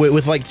Miami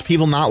with like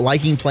people not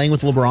liking playing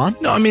with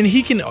LeBron? No, I mean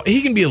he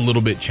can be a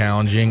little bit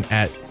challenging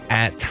at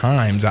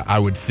times. I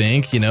would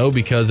think,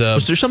 because of.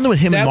 Was there something with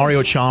him and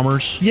Mario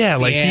Chalmers? Yeah,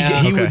 like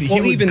he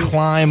would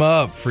climb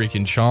up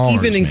freaking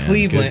Chalmers. Even in man.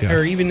 Cleveland,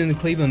 or even in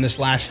Cleveland this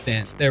last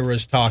stint, there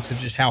was talks of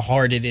just how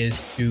hard it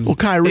is to. Well,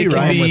 Kyrie,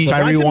 right?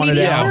 Kyrie wanted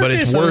out, but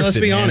it's worth it. Let's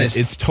be honest,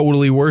 it's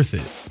totally worth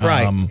it.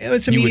 Right,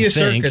 it's a media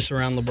circus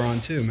around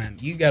LeBron too, man.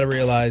 You got to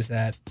realize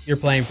that you're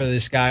playing for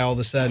this guy. All of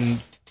a sudden,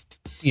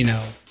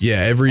 yeah,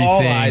 everything all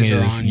eyes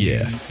are is on you.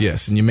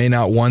 yes, and you may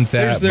not want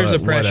that. There's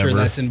but a pressure whatever.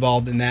 that's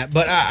involved in that.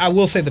 But I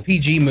will say the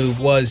PG move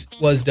was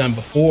done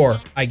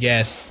before, I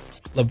guess,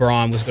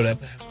 LeBron was going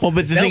to. Well,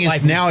 but the thing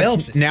is, now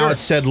it's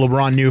said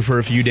LeBron knew for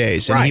a few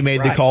days, and he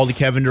made the call to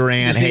Kevin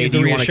Durant. Hey, do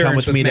you want to come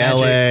with me to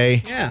LA?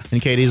 Yeah.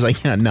 And KD's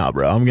like, yeah, no,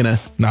 bro, I'm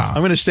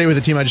gonna stay with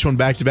the team. I just won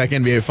back-to-back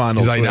NBA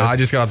Finals. He's like, no, I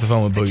just got off the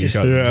phone with Boogie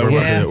Cousins.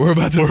 Yeah, we're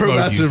about to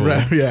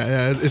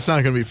yeah, it's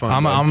not gonna be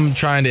fun. I'm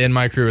trying to end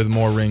my career with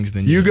more rings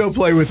than you. You go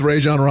play with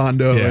Rajon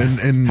Rondo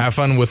and have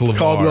fun with LeVar.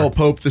 Caldwell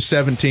Pope the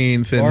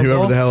 17th and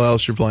whoever the hell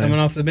else you're playing. Coming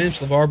off the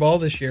bench, LeVar Ball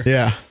this year.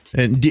 Yeah.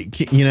 And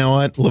you know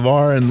what?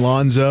 LeVar and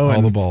Lonzo all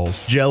and the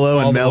balls. Jello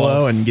and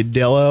Melo and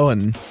Godello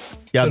and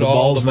got the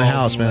balls in the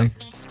house, man.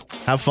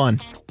 Have fun.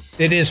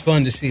 It is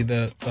fun to see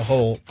the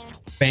whole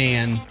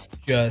fan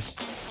just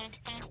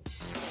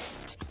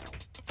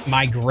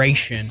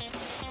migration.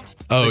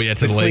 Oh, yeah,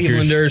 to the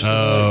Lakers.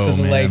 To the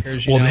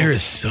Lakers. Well, there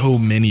is so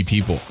many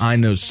people. I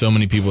know so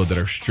many people that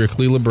are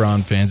strictly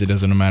LeBron fans. It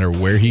doesn't matter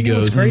where he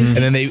goes. Crazy.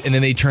 And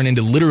then they turn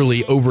into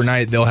literally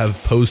overnight. They'll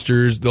have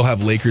posters. They'll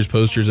have Lakers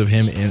posters of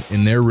him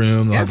in their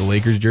room. They'll have the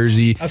Lakers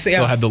jersey.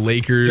 They'll have the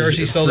Lakers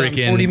jersey sold out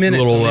in 40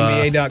 minutes little, on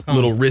NBA.com.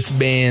 Little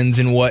wristbands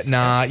and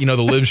whatnot. The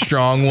Live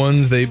Strong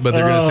ones. But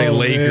they're going to say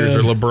Lakers or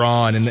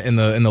LeBron in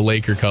the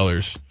Laker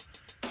colors.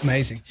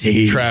 Amazing.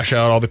 Jeez. Trash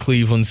out all the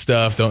Cleveland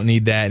stuff. Don't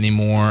need that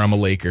anymore. I'm a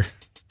Laker.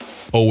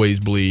 Always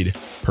bleed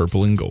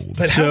purple and gold.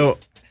 But go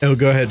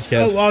ahead,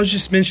 Kev. I was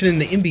just mentioning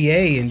the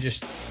NBA and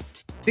just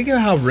think of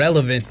how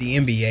relevant the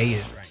NBA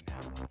is right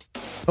now.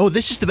 Oh,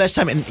 this is the best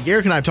time. And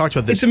Eric and I have talked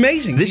about this. It's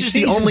amazing. This is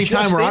the only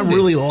time where I'm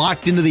really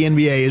locked into the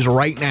NBA is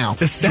right now.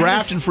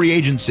 Draft and free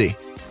agency.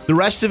 The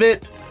rest of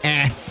it,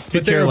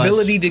 But their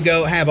ability to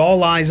go have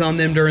all eyes on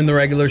them during the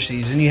regular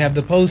season, you have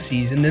the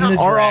postseason, then the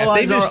draft.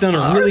 They've just done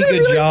a really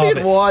good job.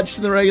 Watched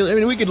in the regular. I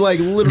mean, we could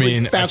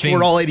literally fast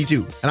forward all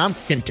 82, and I'm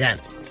content.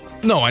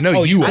 No, I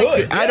know you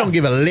would. I don't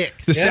give a lick.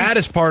 The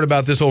saddest part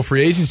about this whole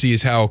free agency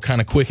is how kind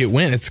of quick it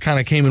went. It's kind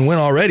of came and went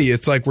already.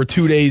 It's like we're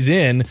 2 days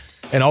in,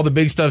 and all the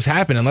big stuff's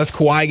happened. Unless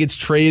Kawhi gets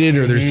traded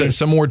or there's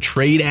some more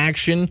trade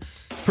action,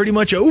 pretty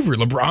much over.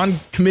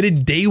 LeBron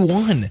committed day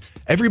one.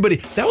 Everybody.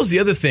 That was the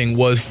other thing.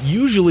 Was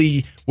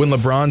usually when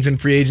LeBron's in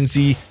free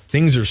agency,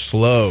 things are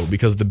slow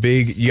because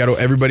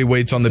everybody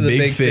waits on the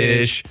big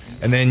fish,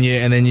 and then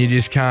you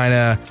just kind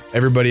of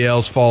everybody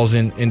else falls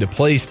into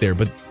place there.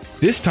 But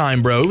this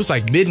time, bro, it was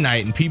like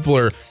midnight, and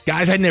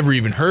guys I'd never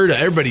even heard of.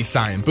 Everybody's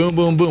signing. Boom,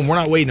 boom, boom. We're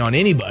not waiting on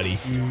anybody.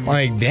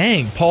 Like,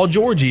 dang, Paul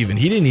George even.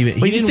 He didn't even.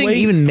 But you think wait.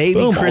 even maybe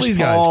Boom, Chris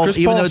Paul,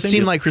 even though it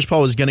seemed like Chris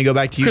Paul was going to go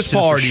back to Houston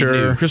for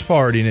sure. Chris Paul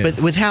already knew.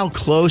 But with how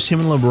close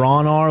him and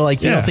LeBron are,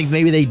 you don't think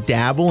maybe they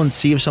dabble and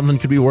see if something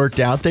could be worked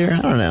out there?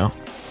 I don't know.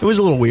 It was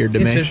a little weird to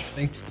me.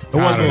 Interesting. The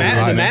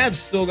Mavs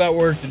still got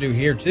work to do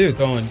here, too.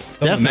 Throwing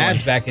the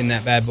Mavs back in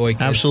that bad boy.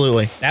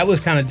 Absolutely. That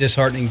was kind of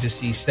disheartening to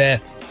see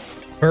Seth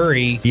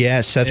Curry.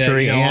 Yeah, Seth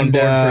Curry on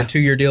board for a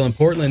 2-year deal in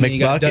Portland. Then you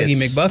got Dougie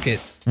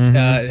McBuckets.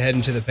 McBucket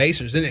heading to the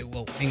Pacers.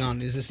 Hang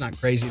on. Is this not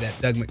crazy that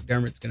Doug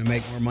McDermott's going to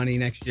make more money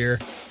next year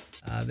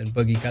than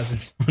Boogie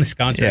Cousins on his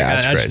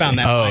contract? Yeah, I just found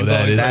that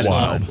that is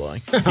wild.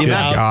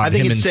 I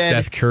think him and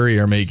Seth Curry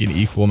are making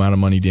equal amount of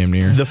money damn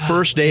near. The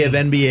first day of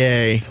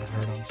NBA,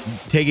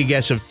 take a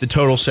guess of the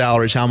total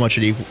salaries, how much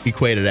it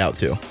equated out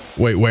to.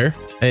 Wait, where?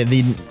 The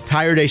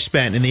entire day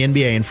spent in the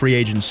NBA in free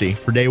agency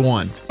for day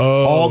one.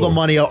 Oh. All the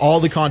money, all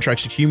the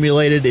contracts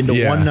accumulated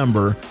into one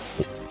number.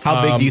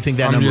 How big do you think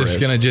that number is? I'm just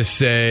going to just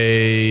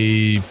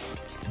say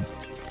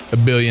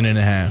 $1.5 billion.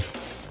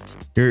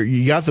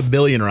 You got the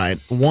billion right.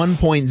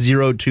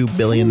 $1.02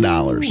 billion.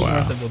 Wow.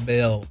 Worth of a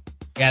bill.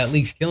 Yeah, at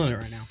least killing it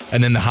right now.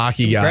 And then the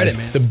hockey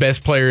guys. The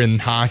best player in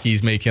hockey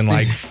is making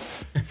like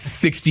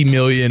 $60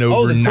 million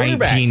over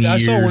 19 years. I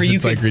saw where you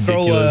it's could like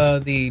ridiculous. Throw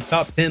the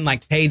top 10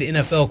 paid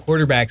NFL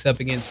quarterbacks up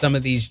against some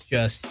of these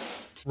just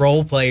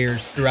role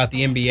players throughout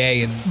the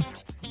NBA, and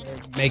they're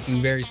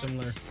making very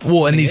similar.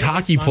 Well, and these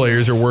hockey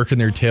players are working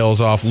their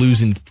tails off,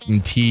 losing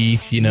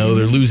teeth. They're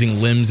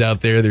losing limbs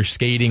out there. They're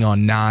skating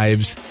on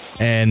knives,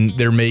 and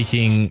they're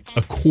making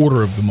a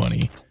quarter of the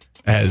money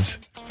as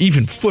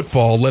even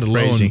football, let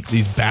alone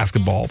these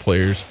basketball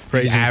players.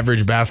 These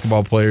average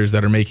basketball players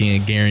that are making a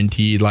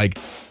guaranteed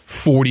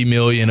 $40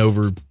 million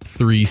over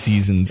 3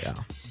 seasons. Yeah.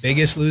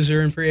 Biggest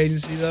loser in free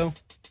agency, though?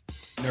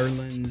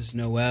 Nerlens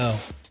Noel,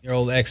 your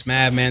old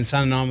ex-Mav, man,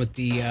 signing on with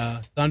the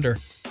Thunder.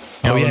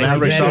 Oh, yeah,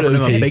 Mavericks offered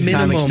him a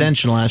big-time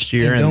extension last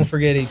year. And don't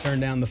forget, he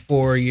turned down the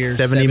 4-year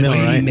 $70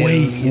 million,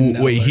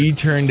 right? Wait, he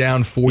turned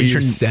down 4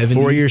 years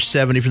 70? 4 years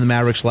 70 from the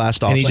Mavericks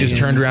last offseason. And he just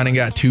turned around and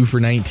got 2 for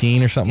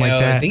 19 or something like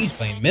that? I think he's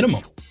playing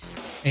minimum.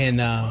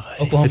 And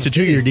Oklahoma It's a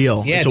 2-year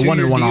deal. Yeah, it's a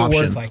 1-1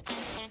 option. Like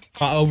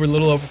a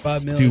little over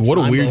 $5 million. Dude, what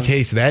a weird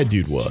case that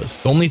dude was.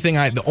 The only thing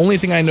I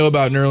know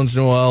about Nerlens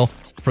Noel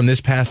from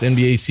this past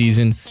NBA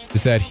season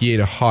is that he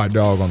ate a hot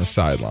dog on the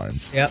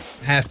sidelines. Yep,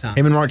 halftime.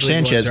 Him and Mark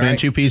Sanchez, man,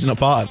 2 peas in a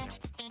pod.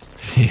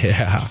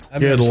 Yeah.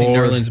 I've never seen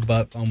Nerlens'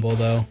 butt fumble,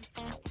 though.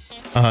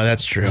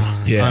 That's true.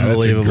 Yeah,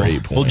 unbelievable. That's a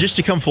great point. Well, just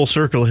to come full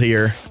circle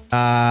here,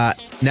 now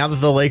that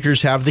the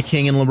Lakers have the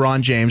king and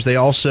LeBron James, they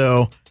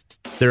also,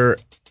 their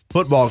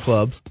football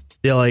club,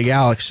 the LA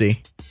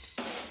Galaxy,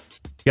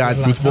 got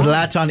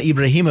Zlatan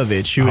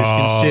Ibrahimovic, who is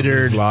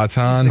considered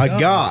Zlatan. a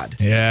god.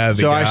 Yeah,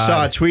 so I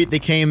saw a tweet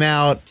that came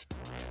out,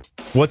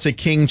 what's a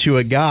king to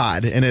a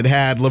god? And it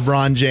had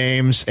LeBron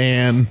James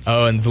and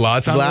and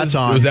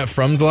Zlatan. Was that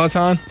from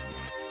Zlatan?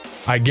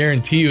 I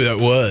guarantee you that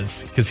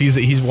was, because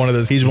he's one of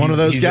those. He's one of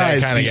those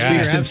guys. He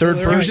speaks in third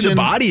person. He was in the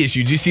body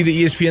issue. Did you see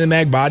the ESPN the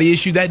Mag body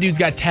issue? That dude's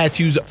got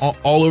tattoos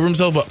all over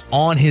himself, but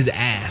on his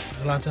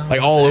ass,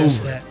 like all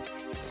over.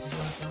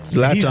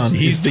 Zlatan,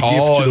 he's the tall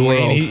gift to the and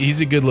lean. world. He's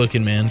a good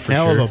looking man for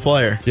Hell sure. of a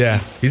player.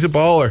 Yeah, he's a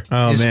baller.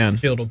 Oh man,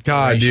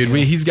 God, dude,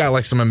 he's got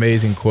like some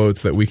amazing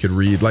quotes that we could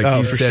read. Like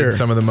he said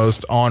some of the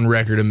most on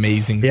record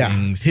amazing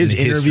things. His in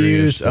the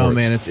interviews. Oh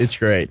man, it's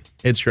great.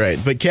 It's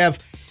great. But Kev,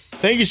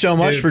 thank you so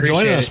much for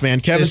joining us,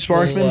 man. Kevin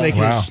Sparkman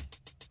making his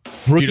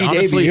rookie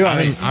debut.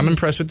 I'm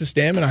impressed with the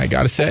stamina, I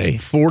gotta say.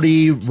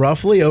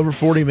 Roughly over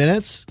 40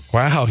 minutes.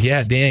 Wow,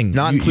 yeah, dang.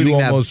 Not including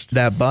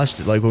that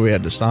bust, like where we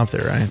had to stop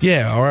there, right?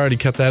 Yeah, I already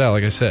cut that out,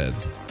 like I said.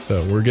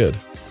 So we're good.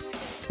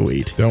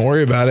 Sweet. Don't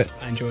worry about it.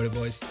 I enjoyed it,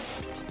 boys.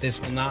 This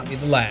will not be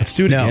the last. Let's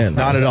do it again.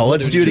 Not at all.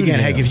 Let's do it again.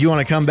 Heck, if you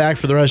want to come back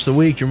for the rest of the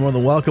week, you're more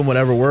than welcome.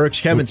 Whatever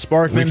works. Kevin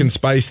Sparkman. We can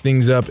spice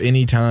things up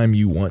anytime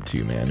you want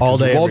to, man. All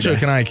day,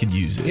 Wolchuk and I could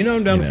use it. You know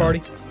I'm down to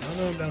party.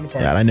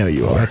 Yeah, I know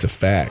you are. That's a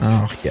fact.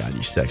 Oh God,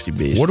 you sexy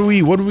beast. What are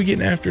we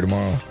getting after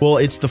tomorrow? Well,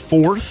 it's the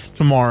 4th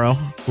tomorrow.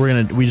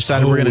 We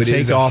decided we're gonna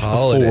take off the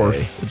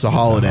 4th. It's a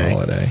holiday.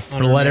 We're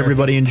gonna let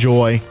everybody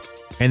enjoy,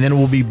 and then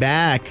we'll be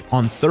back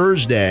on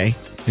Thursday.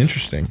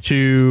 Interesting.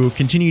 To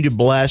continue to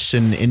bless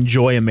and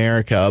enjoy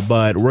America,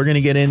 but we're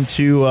gonna get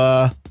into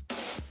the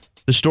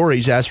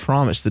stories as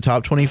promised. The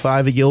top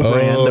 25 of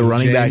Gilbrand, the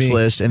running backs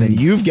list, and then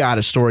you've got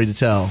a story to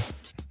tell.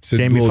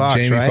 Jamie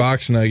Foxx, right?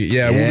 Foxx nugget.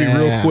 Yeah, we'll be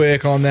real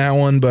quick on that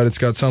one, but it's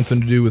got something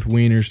to do with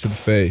wieners to the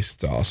face.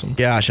 It's awesome.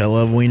 Gosh, I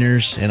love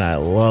wieners, and I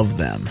love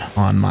them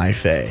on my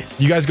face.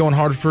 You guys going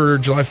hard for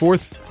July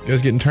 4th? You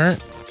guys getting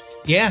turned?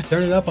 Yeah,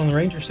 turn it up on the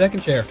Rangers second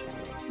chair.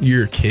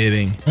 You're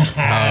kidding.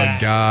 Oh,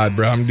 God,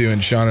 bro. I'm doing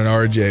Sean and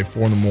RJ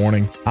 4 in the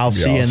morning. I'll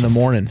see you in the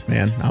morning,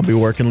 man. I'll be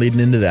working leading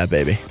into that,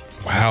 baby.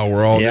 Wow,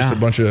 we're all just a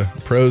bunch of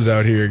pros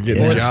out here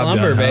getting the job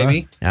done,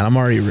 baby. And I'm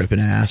already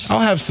ripping ass. I'll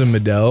have some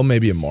Modelo,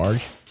 maybe a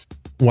Marg.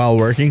 While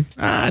working?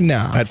 No.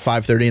 At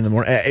 5:30 in the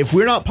morning. If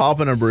we're not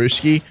popping a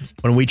brewski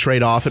when we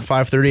trade off at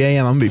 5:30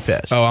 a.m., I'm going to be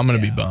pissed. Oh, I'm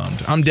going to be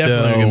bummed. I'm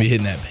definitely going to be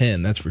hitting that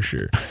pin, that's for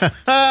sure.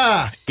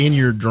 In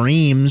your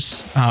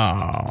dreams. Oh.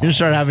 You're going to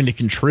start having to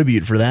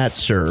contribute for that,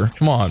 sir.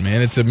 Come on,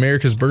 man. It's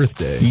America's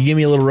birthday. You give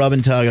me a little rub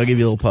and tug, I'll give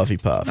you a little puffy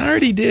puff. I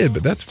already did,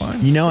 but that's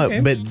fine. You know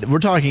it, but we're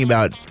talking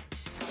about...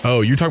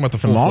 Oh, you're talking about the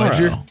full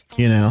fledger?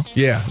 You know?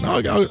 Yeah.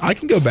 No, I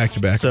can go back to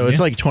back. So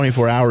it's like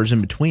 24 hours in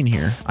between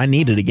here. I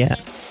need it again.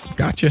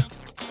 Gotcha.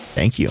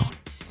 Thank you.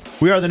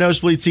 We are the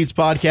Nosebleed Seats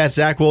podcast.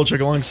 Zach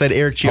Wolchuk alongside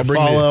Eric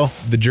Chiafalo.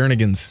 The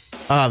Journigans.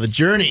 The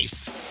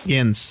Journeys.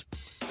 Kevin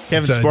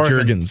Sparkman.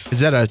 Jergens.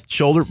 Is that a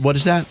shoulder? What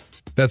is that?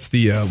 That's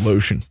the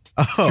lotion.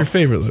 Oh. It's your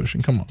favorite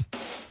lotion. Come on.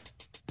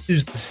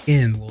 Use the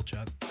skin,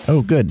 Wolchuk.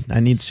 Oh, good.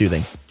 I need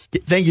soothing.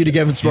 Thank you to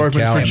Kevin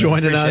Sparkman for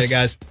joining us. Appreciate it,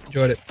 guys.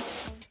 Enjoyed it.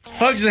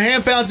 Hugs and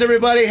hand pounds,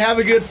 everybody. Have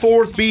a good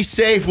 4th. Be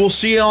safe. We'll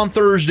see you on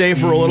Thursday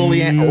for a little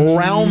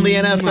around the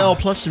NFL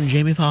plus some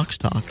Jamie Foxx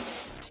talk.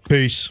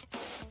 Peace.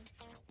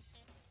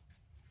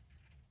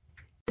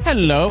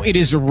 Hello, it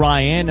is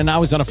Ryan, and I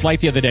was on a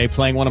flight the other day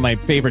playing one of my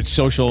favorite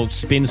social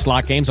spin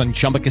slot games on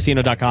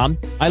ChumbaCasino.com.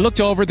 I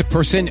looked over at the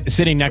person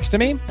sitting next to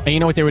me, and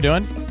you know what they were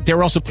doing? They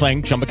were also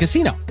playing Chumba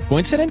Casino.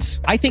 Coincidence?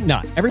 I think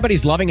not.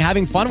 Everybody's loving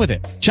having fun with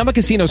it. Chumba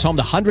Casino is home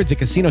to hundreds of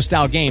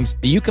casino-style games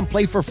that you can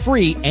play for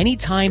free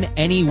anytime,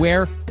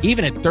 anywhere,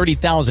 even at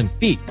 30,000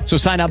 feet. So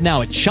sign up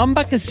now at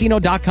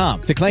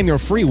ChumbaCasino.com to claim your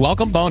free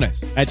welcome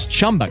bonus. That's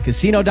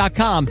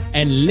ChumbaCasino.com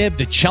and live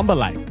the Chumba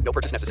life. No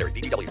purchase necessary.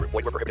 VGW. Void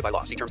where prohibited by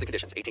law. See terms and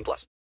conditions.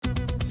 18+.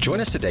 Join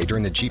us today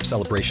during the Jeep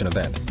Celebration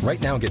event. Right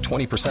now, get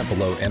 20%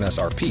 below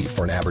MSRP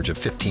for an average of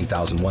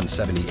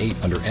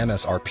 $15,178 under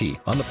MSRP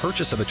on the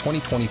purchase of a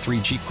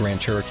 2023 Jeep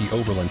Grand Cherokee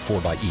Overland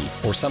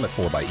 4xE or Summit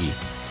 4xE.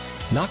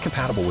 Not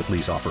compatible with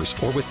lease offers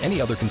or with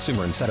any other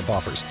consumer incentive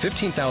offers.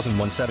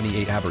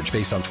 $15,178 average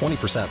based on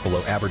 20%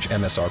 below average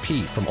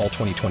MSRP from all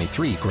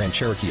 2023 Grand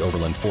Cherokee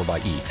Overland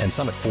 4xE and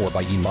Summit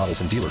 4xE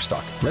models in dealer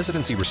stock.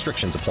 Residency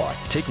restrictions apply.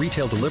 Take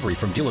retail delivery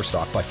from dealer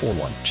stock by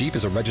 4/1. Jeep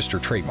is a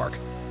registered trademark.